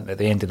move permanent at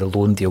the end of the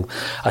loan deal.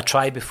 A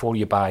try before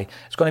you buy.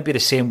 It's going to be the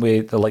same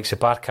with the likes of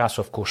Barkas,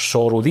 of course,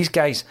 Sorrow. These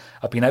guys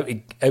have been out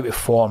of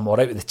form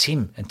or out of the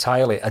team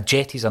entirely.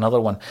 Ajetti's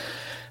another one.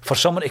 For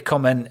someone to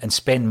come in and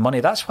spend money,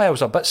 that's why I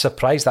was a bit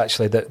surprised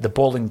actually that the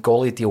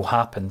Bolingoli deal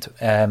happened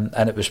and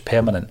it was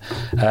permanent.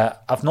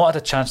 I've not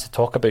had a chance to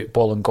talk about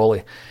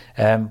Bolingoli,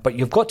 but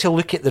you've got to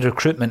look at the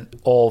recruitment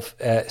of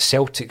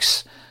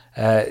Celtic's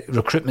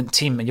recruitment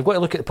team, and you've got to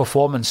look at the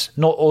performance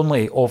not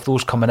only of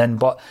those coming in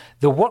but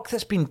the work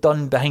that's been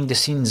done behind the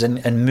scenes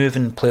in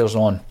moving players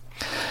on.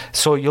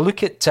 So you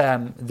look at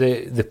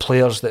the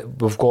players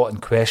that we've got in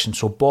question,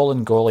 so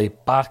Bolingoli,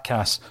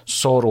 Barkas,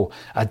 Sorrow,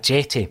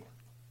 Ajetti,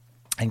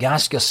 and you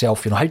ask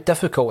yourself, you know, how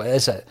difficult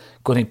is it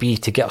going to be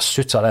to get a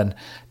suitor in,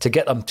 to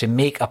get them to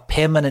make a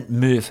permanent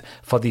move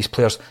for these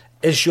players?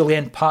 Is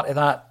Julien part of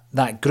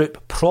that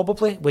group?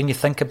 Probably, when you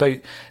think about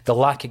the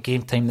lack of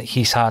game time that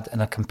he's had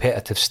in a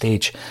competitive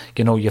stage.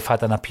 You know, you've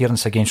had an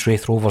appearance against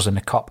Wraith Rovers in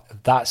the Cup.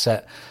 That's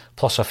it.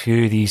 Plus a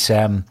few of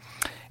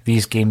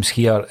these games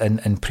here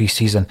in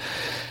pre-season.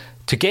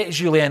 To get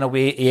Julien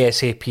away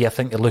ASAP, I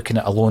think you're looking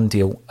at a loan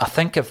deal. I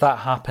think if that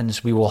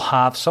happens, we will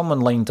have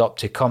someone lined up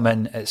to come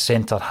in at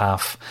centre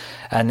half,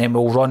 and then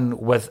we'll run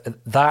with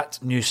that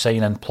new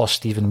signing plus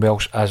Stephen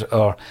Welsh as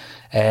our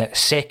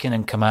second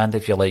in command,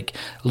 if you like.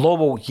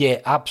 Lowell,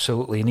 yeah,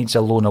 absolutely needs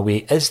a loan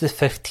away. Is the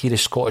fifth tier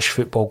of Scottish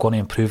football going to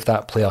improve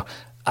that player?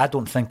 I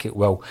don't think it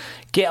will.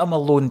 Get him a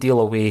loan deal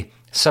away,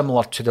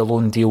 similar to the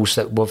loan deals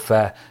that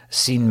we've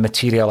seen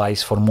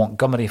materialise for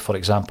Montgomery, for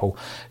example,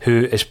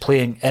 who is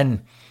playing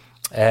in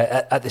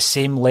at the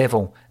same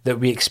level that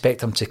we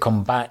expect him to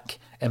come back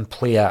and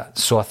play at.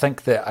 So I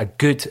think that a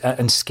good,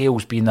 and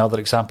Scales being another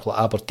example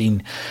at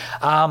Aberdeen,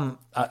 I'm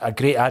a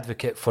great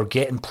advocate for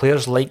getting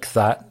players like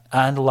that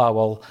and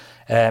Lawal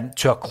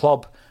to a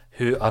club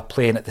who are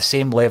playing at the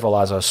same level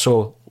as us.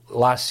 So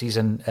last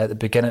season at the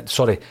beginning,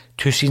 2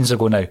 seasons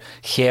ago now,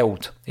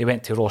 Held, he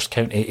went to Ross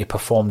County, he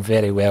performed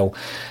very well,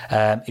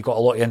 he got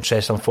a lot of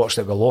interest.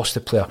 Unfortunately we lost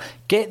the player.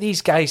 Get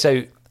these guys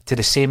out to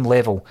the same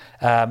level,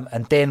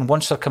 and then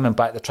once they're coming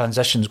back, the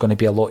transition is going to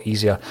be a lot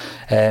easier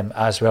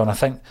as well. And I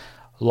think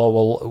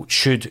Lawal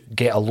should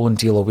get a loan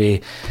deal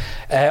away.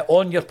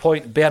 On your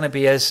point,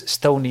 Bernabe is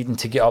still needing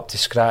to get up to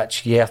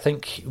scratch. Yeah, I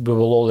think we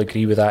will all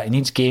agree with that. He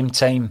needs game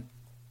time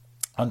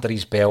under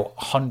his belt,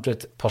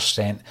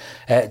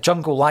 100%.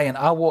 Jungle Lion,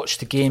 I watched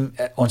the game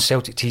on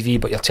Celtic TV,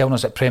 but you're telling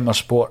us that Premier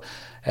Sport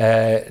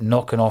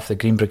knocking off the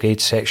Green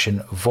Brigade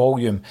section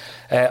volume.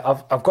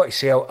 I've got to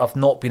say, I've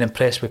not been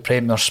impressed with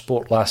Premier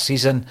Sport last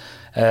season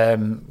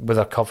with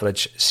their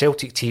coverage.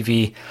 Celtic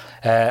TV,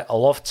 I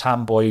love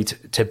Tam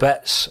Boyd to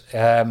bits.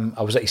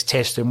 I was at his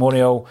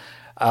testimonial.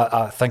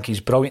 I think he's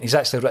brilliant. He's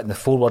actually written the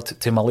foreword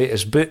to my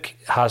latest book,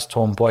 has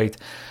Tom Boyd,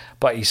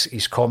 but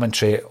his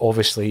commentary,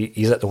 obviously,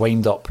 he's at the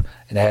wind-up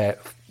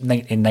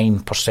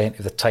 99%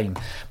 of the time.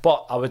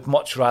 But I would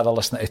much rather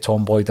listen to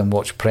Tom Boyd than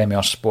watch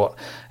Premier Sport.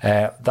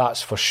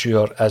 That's for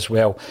sure as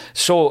well.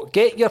 So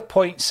get your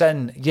points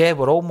in. Yeah,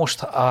 we're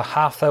almost a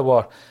half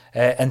hour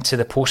into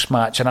the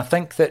post-match, and I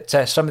think that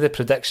some of the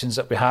predictions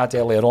that we had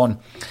earlier on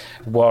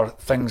were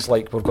things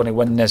like we're going to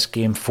win this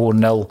game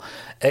 4-0,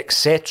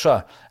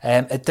 etc.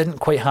 It didn't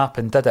quite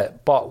happen, did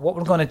it? But what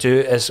we're going to do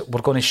is we're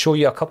going to show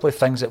you a couple of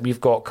things that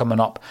we've got coming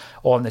up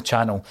on the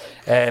channel.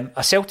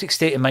 A Celtic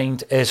State of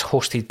Mind is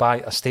hosted by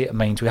A State of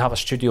Mind. We have a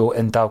studio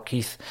in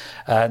Dalkeith,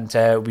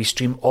 and we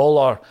stream all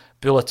our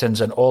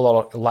bulletins and all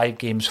our live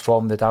games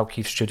from the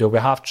Dalkeith studio. We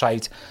have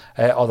tried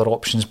other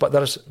options, but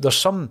there's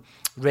some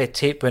red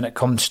tape when it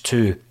comes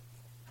to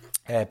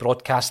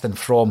broadcasting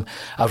from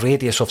a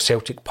radius of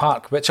Celtic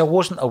Park, which I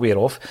wasn't aware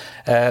of,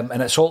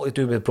 and it's all to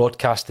do with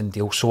broadcasting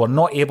deals, so we're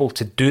not able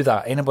to do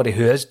that. Anybody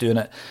who is doing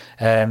it,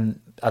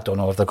 I don't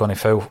know if they're going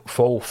to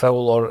fall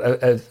foul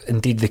or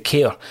indeed they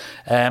care,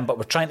 but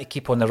we're trying to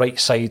keep on the right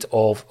side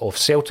of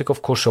Celtic,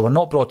 of course, so we're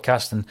not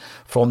broadcasting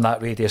from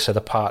that radius of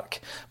the park.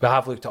 We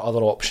have looked at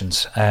other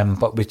options,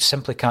 but we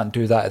simply can't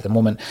do that at the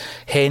moment,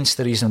 hence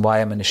the reason why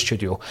I'm in the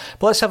studio.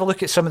 But let's have a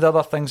look at some of the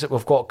other things that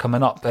we've got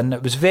coming up. And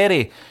it was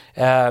very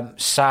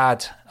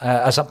sad,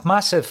 as a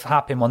massive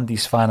Happy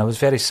Mondays fan, I was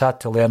very sad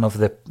to learn of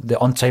the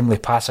untimely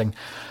passing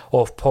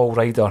of Paul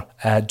Ryder.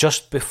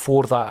 Just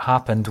before that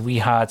happened, we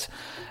had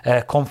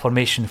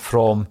confirmation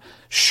from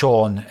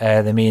Sean,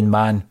 the main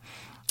man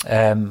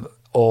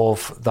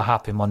of the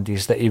Happy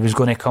Mondays, that he was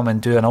going to come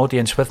and do an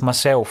audience with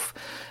myself,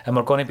 and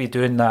we're going to be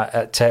doing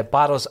that at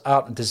Barra's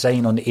Art and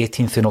Design on the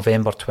 18th of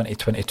November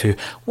 2022.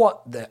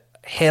 What the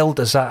hell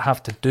does that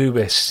have to do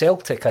with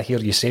Celtic, I hear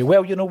you say?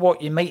 Well, you know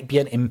what, you might be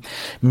into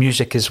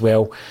music as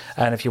well,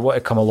 and if you want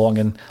to come along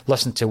and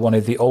listen to one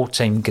of the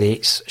all-time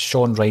greats,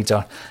 Sean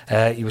Ryder,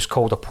 he was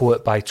called a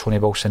poet by Tony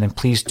Wilson, and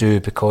please do,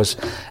 because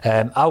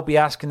I'll be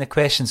asking the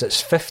questions.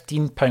 It's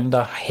 £15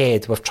 a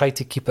head. We've tried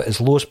to keep it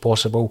as low as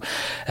possible,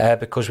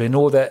 because we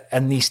know that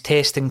in these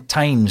testing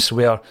times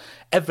where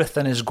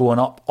everything is going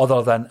up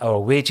other than our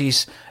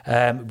wages,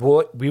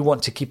 we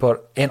want to keep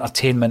our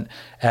entertainment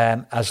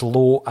as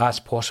low as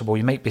possible.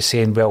 You might be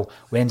saying, well,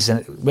 when's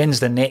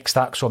the next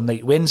AXOM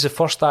night? When's the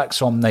first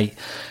AXOM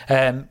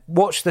night?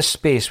 Watch this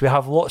space. We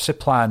have lots of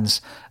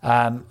plans,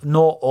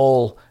 not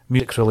all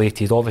music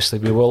related. Obviously,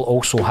 we will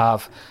also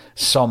have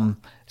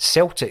some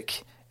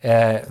Celtic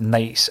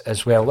nights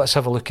as well. Let's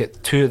have a look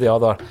at two of the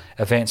other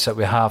events that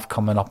we have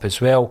coming up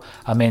as well.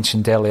 I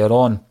mentioned earlier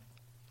on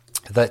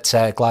that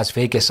Las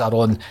Vegas are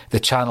on the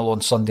channel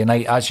on Sunday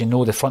night. As you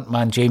know, the front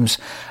man James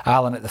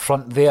Allen at the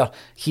front there,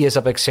 he is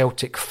a big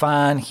Celtic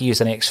fan. He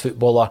is an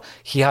ex-footballer.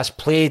 He has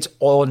played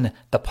on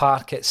the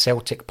park at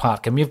Celtic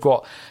Park, and we've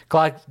got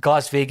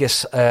Las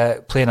Vegas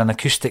playing an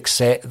acoustic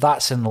set.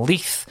 That's in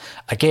Leith.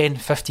 Again,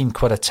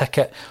 £15 a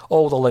ticket.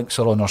 All the links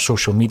are on our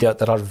social media.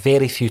 There are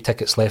very few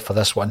tickets left for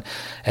this one.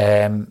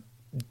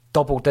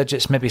 Double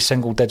digits, maybe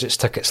single digits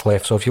tickets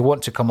left. So if you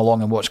want to come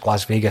along and watch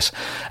Las Vegas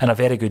in a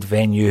very good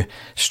venue,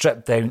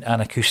 stripped down and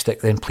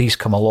acoustic, then please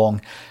come along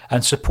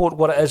and support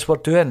what it is we're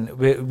doing.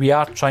 We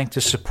are trying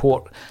to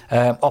support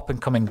up and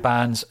coming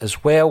bands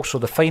as well. So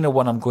the final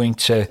one I'm going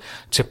to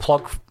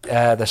plug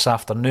this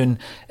afternoon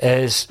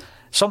is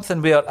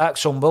something where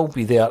AXOM will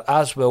be there,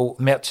 as will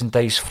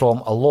merchandise from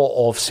a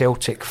lot of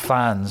Celtic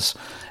fans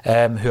who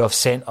have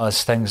sent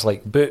us things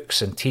like books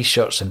and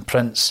t-shirts and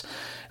prints.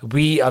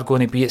 We are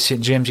going to be at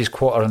St James's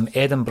Quarter in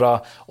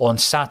Edinburgh on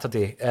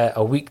Saturday,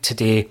 a week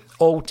today,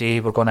 all day.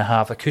 We're going to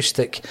have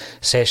acoustic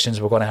sessions,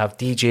 we're going to have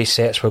DJ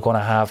sets, we're going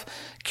to have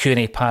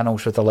Q&A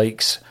panels with the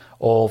likes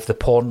of the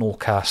Porno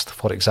cast,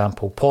 for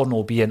example.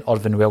 Porno being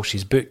Irvin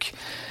Welsh's book,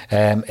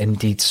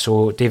 indeed.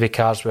 So David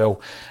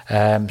Carswell,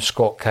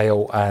 Scott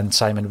Kyle and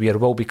Simon Weir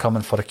will be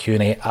coming for a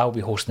Q&A. I'll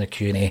be hosting a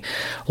Q&A.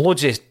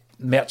 Loads of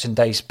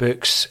merchandise,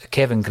 books.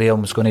 Kevin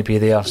Graham's going to be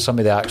there. Some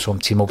of the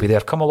Axom team will be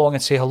there. Come along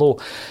and say hello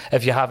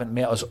if you haven't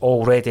met us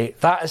already.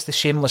 That is the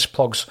shameless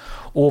plugs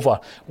over.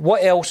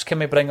 What else can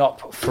we bring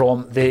up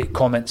from the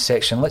comments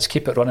section? Let's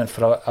keep it running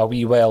for a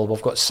wee while.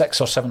 We've got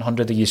 600 or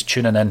 700 of you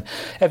tuning in.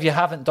 If you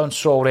haven't done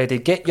so already,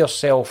 get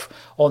yourself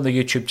on the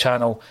YouTube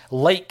channel,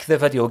 like the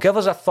video, give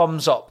us a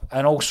thumbs up,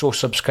 and also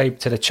subscribe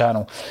to the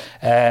channel.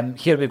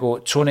 Here we go.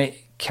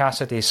 Tony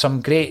Cassidy,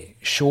 some great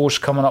shows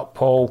coming up,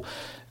 Paul.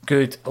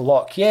 Good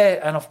luck. Yeah,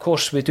 and of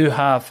course we do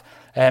have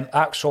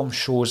Axom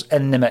shows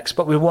in the mix,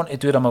 but we want to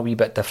do them a wee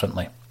bit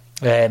differently.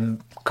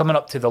 Coming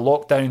up to the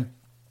lockdown,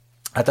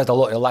 I did a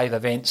lot of live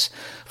events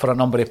for a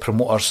number of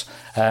promoters.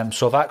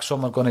 So if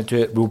Axom are going to do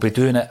it, we'll be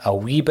doing it a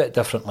wee bit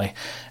differently,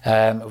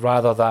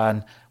 rather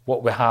than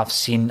what we have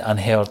seen and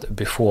heard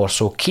before.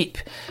 So keep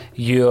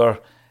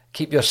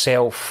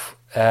yourself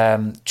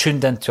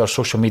tuned into our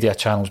social media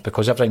channels,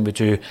 because everything we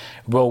do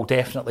will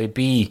definitely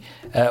be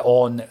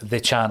on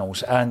the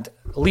channels. And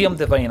Liam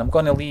Devine, I'm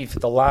going to leave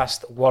the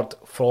last word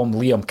from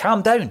Liam.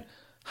 Calm down,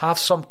 have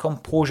some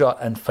composure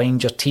and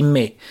find your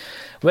teammate.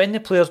 When the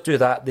players do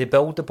that, they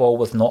build the ball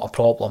with not a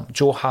problem.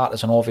 Joe Hart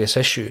is an obvious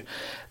issue,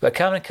 but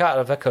Cameron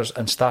Carter, Vickers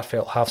and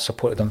Starfelt have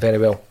supported them very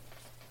well.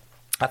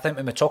 I think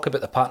when we talk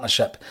about the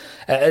partnership,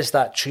 it is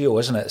that trio,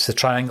 isn't it? It's the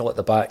triangle at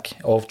the back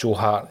of Joe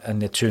Hart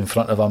and the two in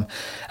front of him.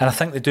 And I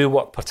think they do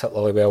work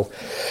particularly well.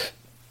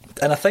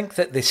 And I think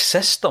that the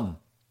system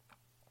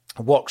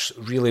works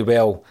really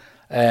well.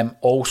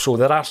 Also,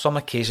 there are some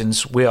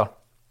occasions where,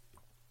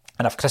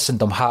 and I've christened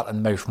them heart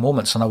and mouth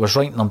moments, and I was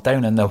writing them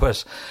down, and there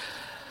was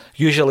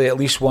usually at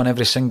least one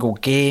every single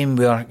game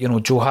where,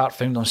 Joe Hart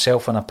found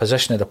himself in a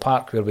position of the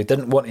park where we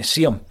didn't want to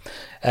see him.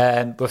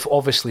 We've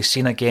obviously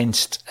seen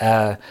against,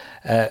 the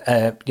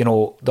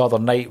other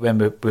night when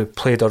we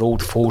played our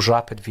old foes,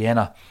 Rapid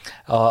Vienna,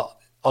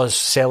 us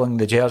selling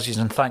the jerseys,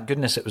 and thank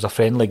goodness it was a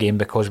friendly game,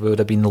 because we would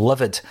have been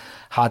livid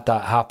had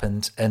that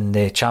happened in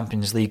the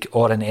Champions League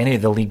or in any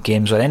of the league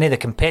games or any of the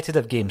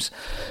competitive games.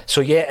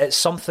 So yeah, it's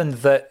something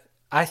that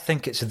I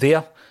think it's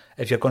there.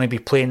 If you're going to be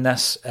playing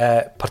this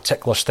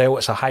particular style,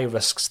 it's a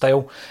high-risk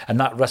style, and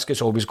that risk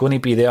is always going to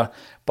be there.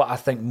 But I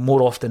think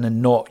more often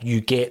than not,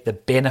 you get the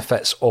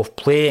benefits of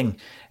playing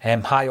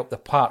high up the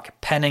park,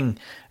 pinning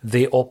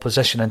the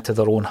opposition into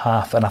their own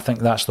half, and I think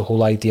that's the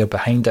whole idea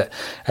behind it.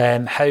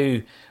 How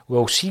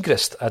will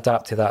Siegrist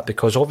adapt to that?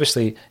 Because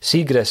obviously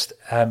Siegrist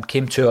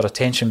came to our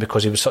attention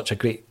because he was such a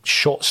great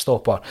shot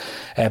stopper.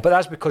 But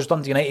that's because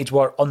Dundee United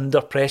were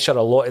under pressure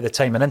a lot of the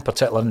time, and in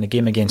particular in the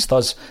games against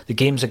us.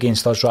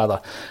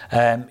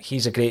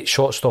 He's a great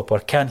shot stopper.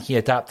 Can he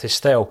adapt his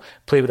style,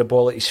 play with the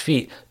ball at his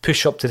feet,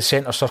 push up to the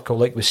centre circle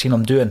like we've seen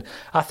him doing?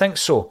 I think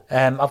so.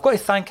 I've got to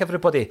thank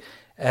everybody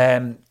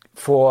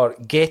for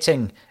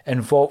getting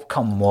involved.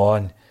 Come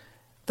on.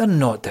 They're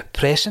not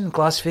depressing,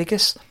 Las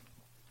Vegas.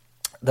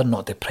 They're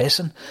not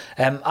depressing.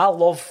 I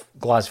love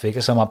Las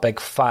Vegas. I'm a big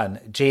fan.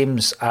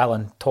 James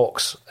Allen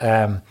talks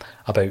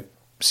about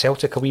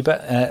Celtic a wee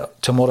bit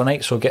tomorrow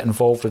night, so get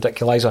involved,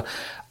 Ridiculizer.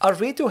 Are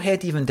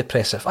Radiohead even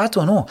depressive? I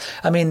don't know.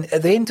 I mean,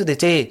 at the end of the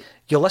day,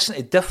 you listen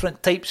to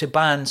different types of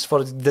bands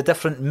for the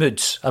different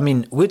moods. I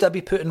mean, would I be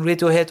putting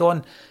Radiohead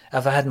on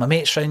if I had my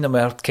mates round and we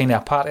were kind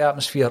of a party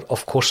atmosphere?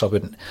 Of course I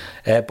wouldn't.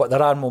 But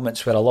there are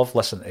moments where I love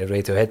listening to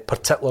Radiohead,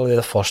 particularly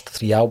the first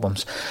 3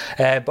 albums.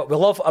 But we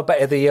love a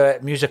bit of the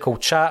musical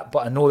chat,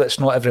 but I know that's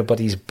not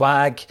everybody's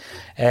bag.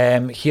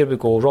 Here we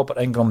go. Robert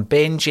Ingram.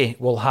 Benji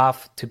will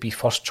have to be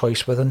first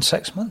choice within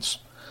 6 months.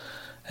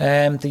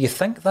 Do you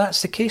think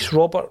that's the case,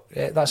 Robert?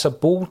 That's a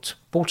bold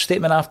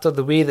statement after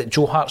the way that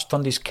Joe Hart's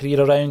turned his career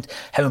around,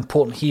 how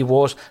important he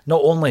was,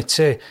 not only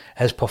to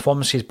his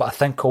performances, but I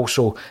think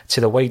also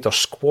to the wider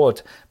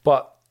squad.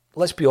 But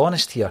let's be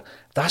honest here,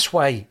 that's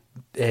why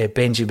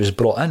Benji was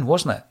brought in,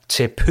 wasn't it?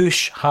 To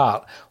push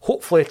Hart,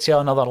 hopefully to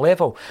another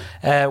level.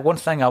 One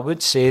thing I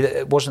would say, that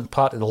it wasn't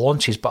part of the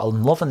launches, but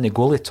I'm loving the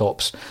goalie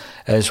tops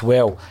as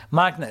well.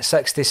 Magnet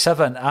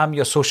 67, I'm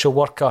your social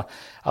worker.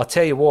 I'll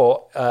tell you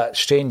what,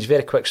 strange,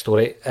 very quick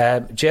story.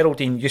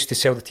 Geraldine used to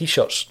sell the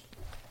t-shirts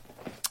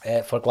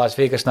for Las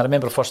Vegas, and I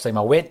remember the first time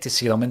I went to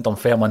see them in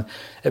Dunfermline,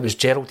 it was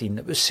Geraldine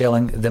that was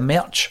selling the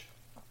merch.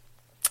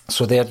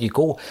 So there you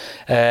go.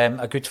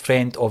 A good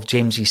friend of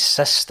James's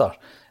sister,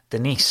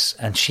 Denise,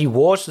 and she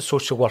was the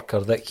social worker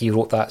that he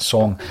wrote that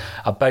song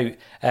about.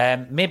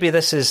 Maybe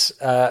this is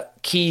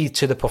key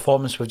to the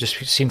performance we've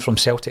just seen from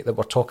Celtic, that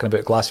we're talking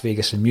about Las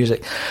Vegas and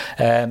music.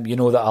 You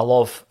know that I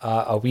love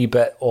a wee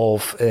bit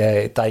of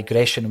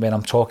digression when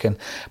I'm talking,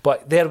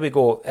 but there we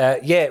go.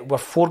 We're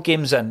 4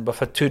 games in. We've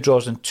had 2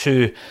 draws and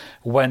 2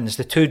 wins.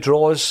 The 2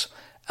 draws,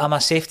 am I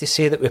safe to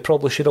say that we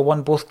probably should have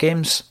won both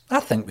games? I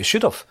think we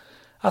should have.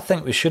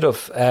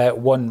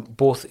 Won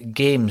both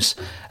games.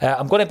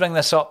 I'm going to bring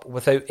this up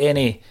without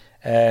any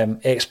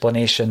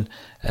explanation.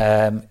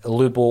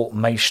 Lubo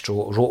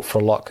Maestro wrote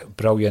for luck.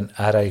 Brilliant.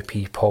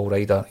 R.I.P. Paul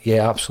Ryder.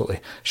 Yeah,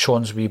 absolutely.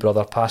 Sean's wee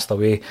brother passed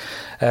away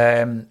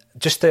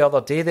just the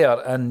other day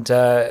there, and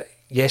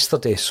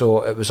yesterday,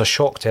 so it was a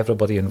shock to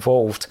everybody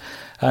involved,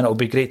 and it'll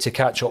be great to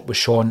catch up with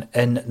Sean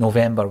in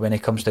November when he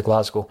comes to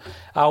Glasgow.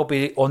 I'll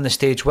be on the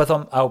stage with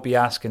him. I'll be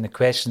asking the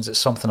questions. It's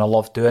something I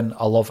love doing.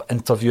 I love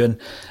interviewing,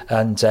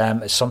 and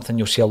it's something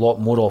you'll see a lot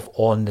more of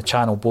on the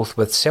channel, both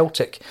with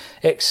Celtic,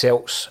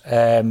 ex-Celts,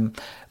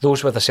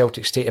 those with a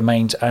Celtic state of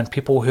mind, and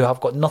people who have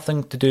got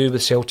nothing to do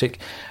with Celtic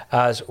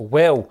as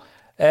well.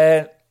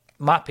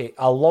 Mappy,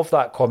 I love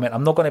that comment.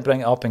 I'm not going to bring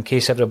it up in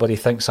case everybody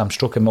thinks I'm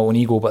stroking my own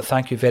ego, but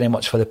thank you very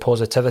much for the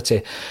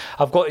positivity.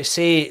 I've got to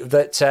say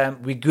that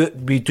we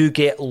do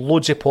get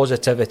loads of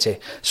positivity.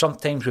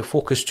 Sometimes we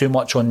focus too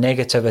much on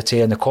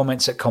negativity and the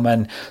comments that come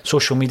in.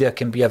 Social media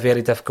can be a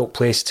very difficult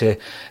place to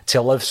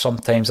live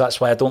sometimes.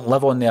 That's why I don't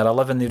live on there. I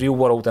live in the real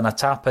world and I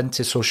tap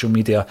into social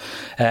media.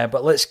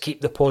 But let's keep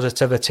the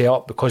positivity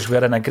up, because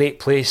we're in a great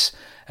place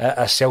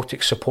as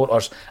Celtic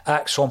supporters.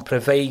 Axon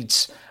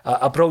provides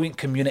a brilliant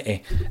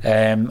community,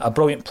 a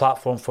brilliant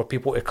platform for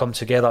people to come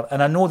together.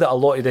 And I know that a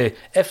lot of the,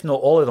 if not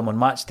all of them on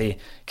match day,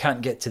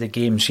 can't get to the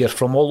games. You're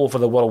from all over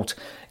the world.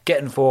 Get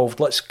involved.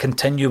 Let's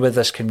continue with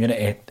this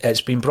community.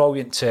 It's been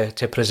brilliant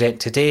to present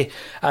today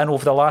and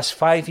over the last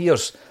 5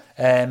 years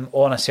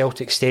on A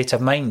Celtic State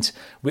of Mind.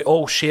 We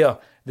all share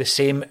the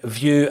same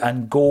view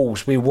and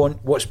goals. We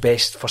want what's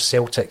best for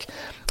Celtic,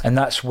 and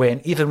that's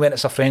when, even when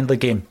it's a friendly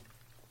game,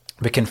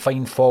 we can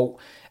find fault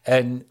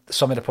in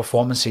some of the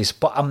performances.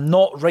 But I'm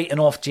not writing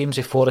off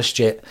Jamesy Forrest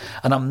yet,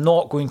 and I'm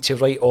not going to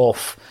write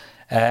off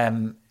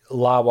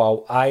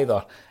Lawal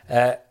either.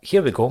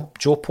 Here we go,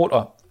 Joe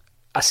Porter.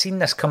 I seen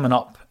this coming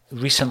up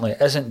recently.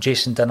 Isn't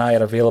Jason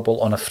Denayer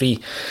available on a free?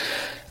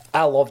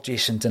 I love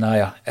Jason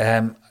Denayer.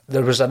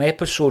 There was an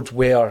episode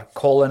where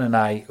Colin and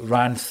I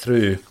ran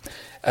through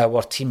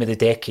our team of the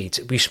decade.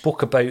 We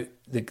spoke about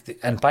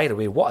and by the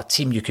way, what a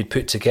team you could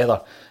put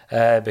together,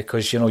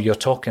 because, you know, you're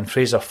talking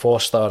Fraser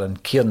Foster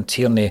and Kieran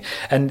Tierney,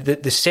 and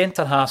the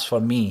centre halves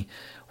for me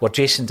were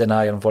Jason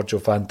Denayer and Virgil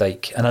van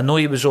Dijk. And I know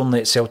he was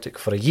only at Celtic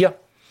for a year,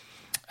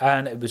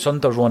 and it was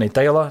under Ronnie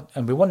Deila,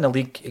 and we won the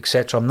league,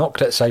 etc. I'm not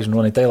criticising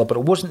Ronnie Deila, but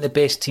it wasn't the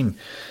best team.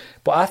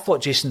 But I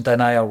thought Jason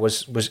Denayer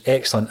was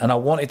excellent, and I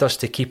wanted us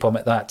to keep him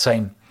at that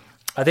time.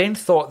 I then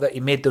thought that he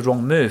made the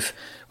wrong move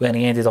when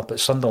he ended up at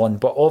Sunderland,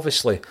 but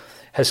obviously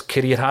his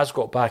career has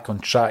got back on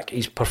track.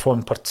 He's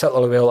performed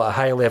particularly well at a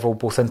high level,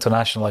 both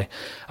internationally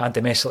and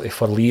domestically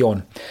for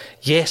Lyon.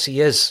 Yes,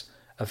 he is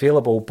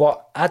available,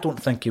 but I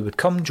don't think he would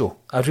come, Joe.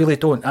 I really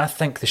don't. I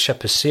think the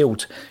ship has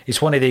sailed.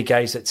 He's one of the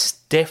guys that's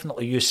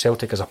definitely used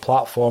Celtic as a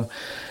platform,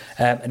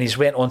 and he's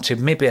went on to,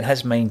 maybe in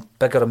his mind,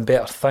 bigger and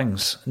better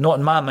things. Not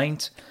in my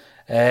mind,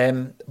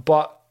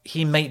 but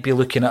he might be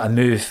looking at a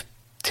move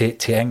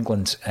to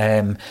England,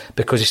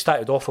 because he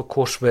started off, of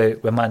course,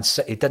 with Man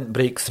City, didn't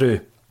break through,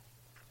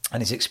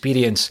 and his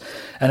experience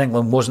in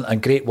England wasn't a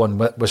great one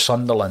with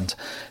Sunderland.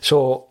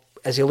 So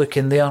is he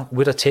looking there?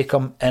 Would I take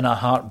him? In a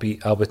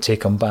heartbeat, I would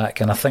take him back.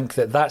 And I think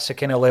that that's the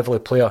kind of level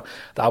of player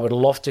that I would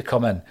love to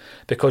come in,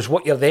 because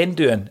what you're then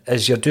doing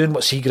is you're doing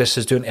what Siegrist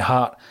is doing to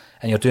Hart,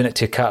 and you're doing it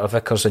to Carter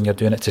Vickers, and you're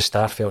doing it to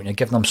Starfelt, and you're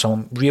giving them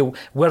some real...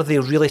 Were they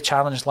really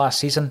challenged last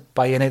season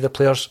by any of the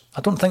players?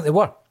 I don't think they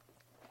were.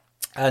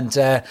 And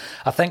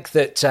I think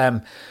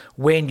that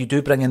when you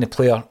do bring in the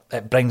player,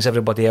 it brings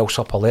everybody else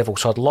up a level.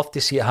 So I'd love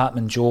to see it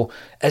happen, Joe.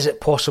 Is it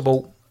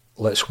possible?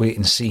 Let's wait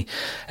and see.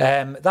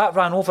 That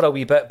ran over a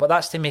wee bit, but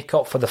that's to make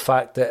up for the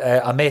fact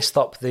that I messed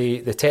up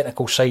the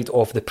technical side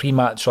of the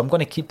pre-match. So I'm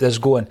going to keep this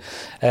going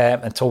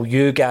until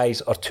you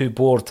guys are too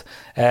bored.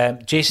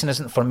 Jason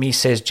isn't for me,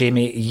 says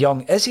Jamie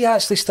Young. Is he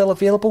actually still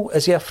available?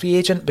 Is he a free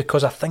agent?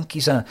 Because I think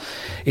he's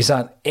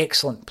an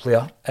excellent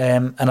player,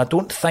 and I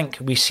don't think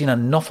we've seen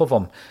enough of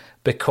him,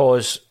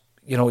 because,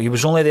 you know, he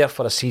was only there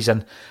for a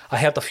season. I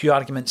heard a few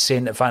arguments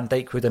saying that Van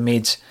Dijk would have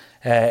made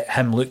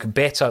him look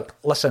better.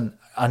 Listen,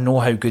 I know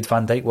how good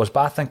Van Dijk was,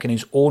 but I think in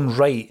his own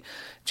right,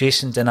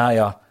 Jason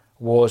Denayer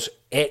was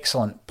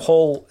excellent.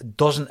 Paul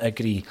doesn't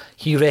agree.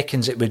 He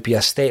reckons it would be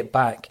a step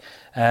back,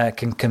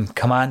 can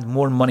command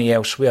more money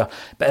elsewhere.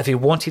 But if he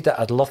wanted it,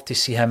 I'd love to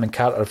see him and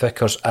Carter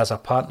Vickers as a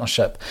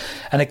partnership.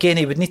 And again,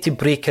 he would need to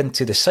break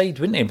into the side,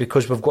 wouldn't he?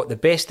 Because we've got the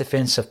best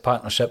defensive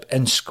partnership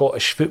in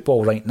Scottish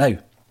football right now.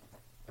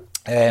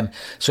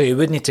 So he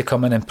would need to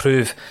come in and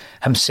prove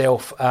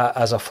himself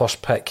as a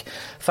first pick.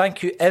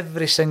 Thank you,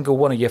 every single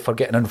one of you, for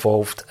getting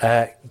involved.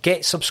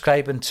 Get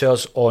subscribing to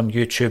us on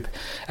YouTube,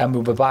 and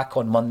we'll be back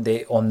on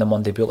Monday on the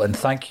Monday Bulletin.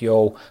 Thank you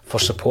all for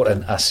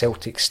supporting A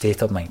Celtic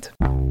State of Mind.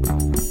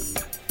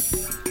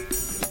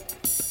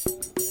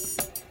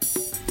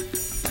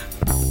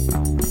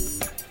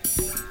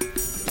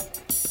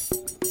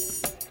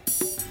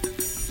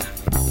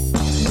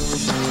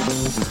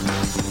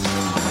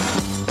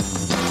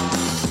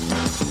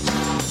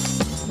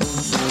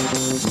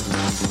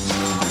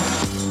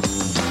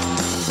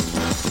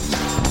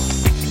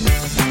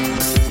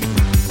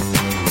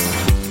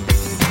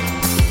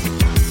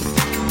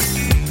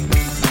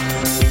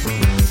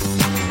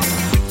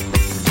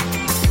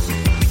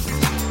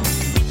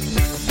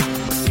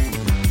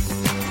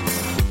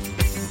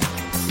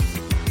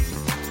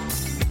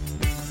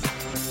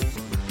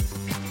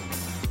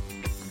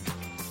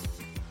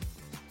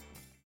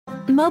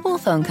 Mobile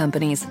phone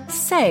companies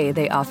say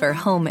they offer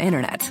home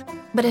internet.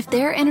 But if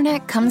their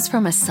internet comes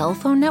from a cell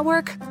phone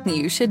network,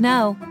 you should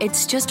know.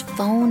 It's just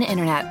phone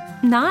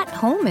internet, not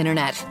home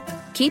internet.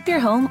 Keep your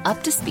home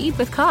up to speed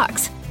with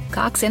Cox.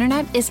 Cox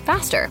internet is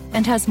faster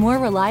and has more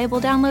reliable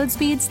download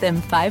speeds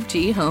than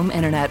 5G home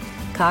internet.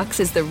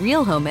 Cox is the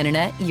real home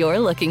internet you're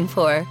looking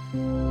for.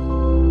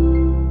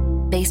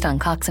 Based on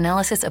Cox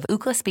analysis of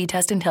Ookla speed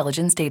test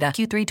intelligence data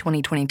Q3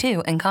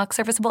 2022 and Cox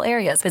serviceable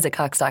areas, visit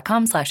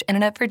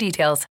cox.com/internet for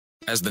details.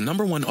 As the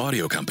 #1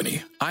 audio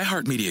company,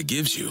 iHeartMedia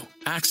gives you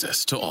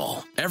access to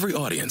all. Every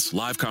audience,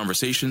 live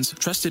conversations,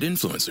 trusted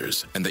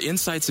influencers, and the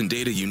insights and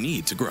data you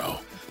need to grow.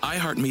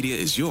 iHeartMedia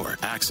is your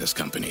access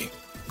company.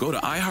 Go to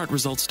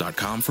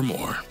iHeartResults.com for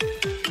more.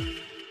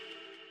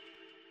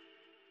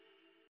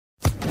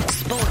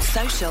 Sports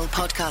Social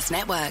Podcast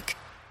Network.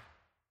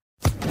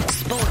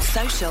 Sports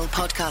Social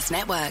Podcast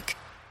Network.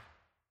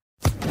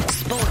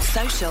 Sports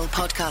Social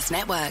Podcast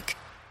Network.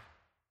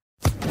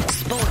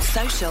 Sports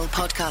Social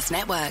Podcast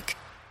Network.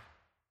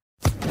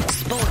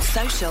 Sports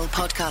Social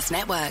Podcast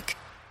Network.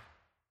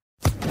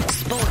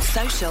 Sports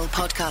Social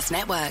Podcast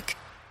Network.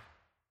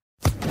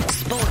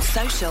 Sports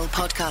Social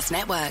Podcast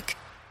Network.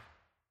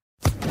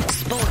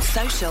 Sports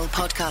Social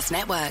Podcast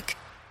Network.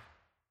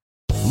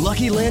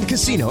 Lucky Land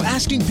Casino,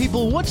 asking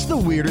people, what's the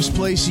weirdest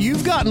place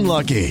you've gotten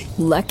lucky?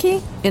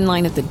 Lucky? In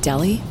line at the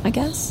deli, I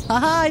guess?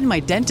 Aha, in my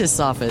dentist's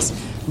office.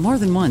 More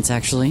than once,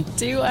 actually.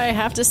 Do I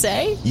have to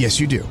say? Yes,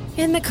 you do.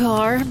 In the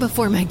car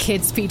before my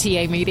kids'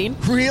 PTA meeting.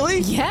 Really?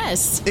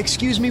 Yes.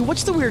 Excuse me,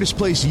 what's the weirdest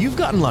place you've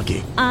gotten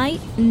lucky? I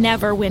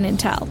never win and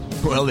tell.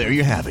 Well, there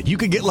you have it. You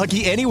can get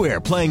lucky anywhere,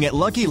 playing at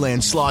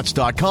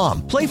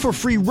LuckyLandSlots.com. Play for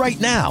free right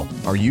now.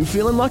 Are you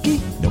feeling lucky?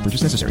 No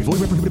purchase necessary.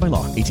 Void where prohibited by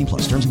law.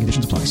 18+. Terms and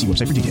conditions apply. See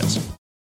website for details.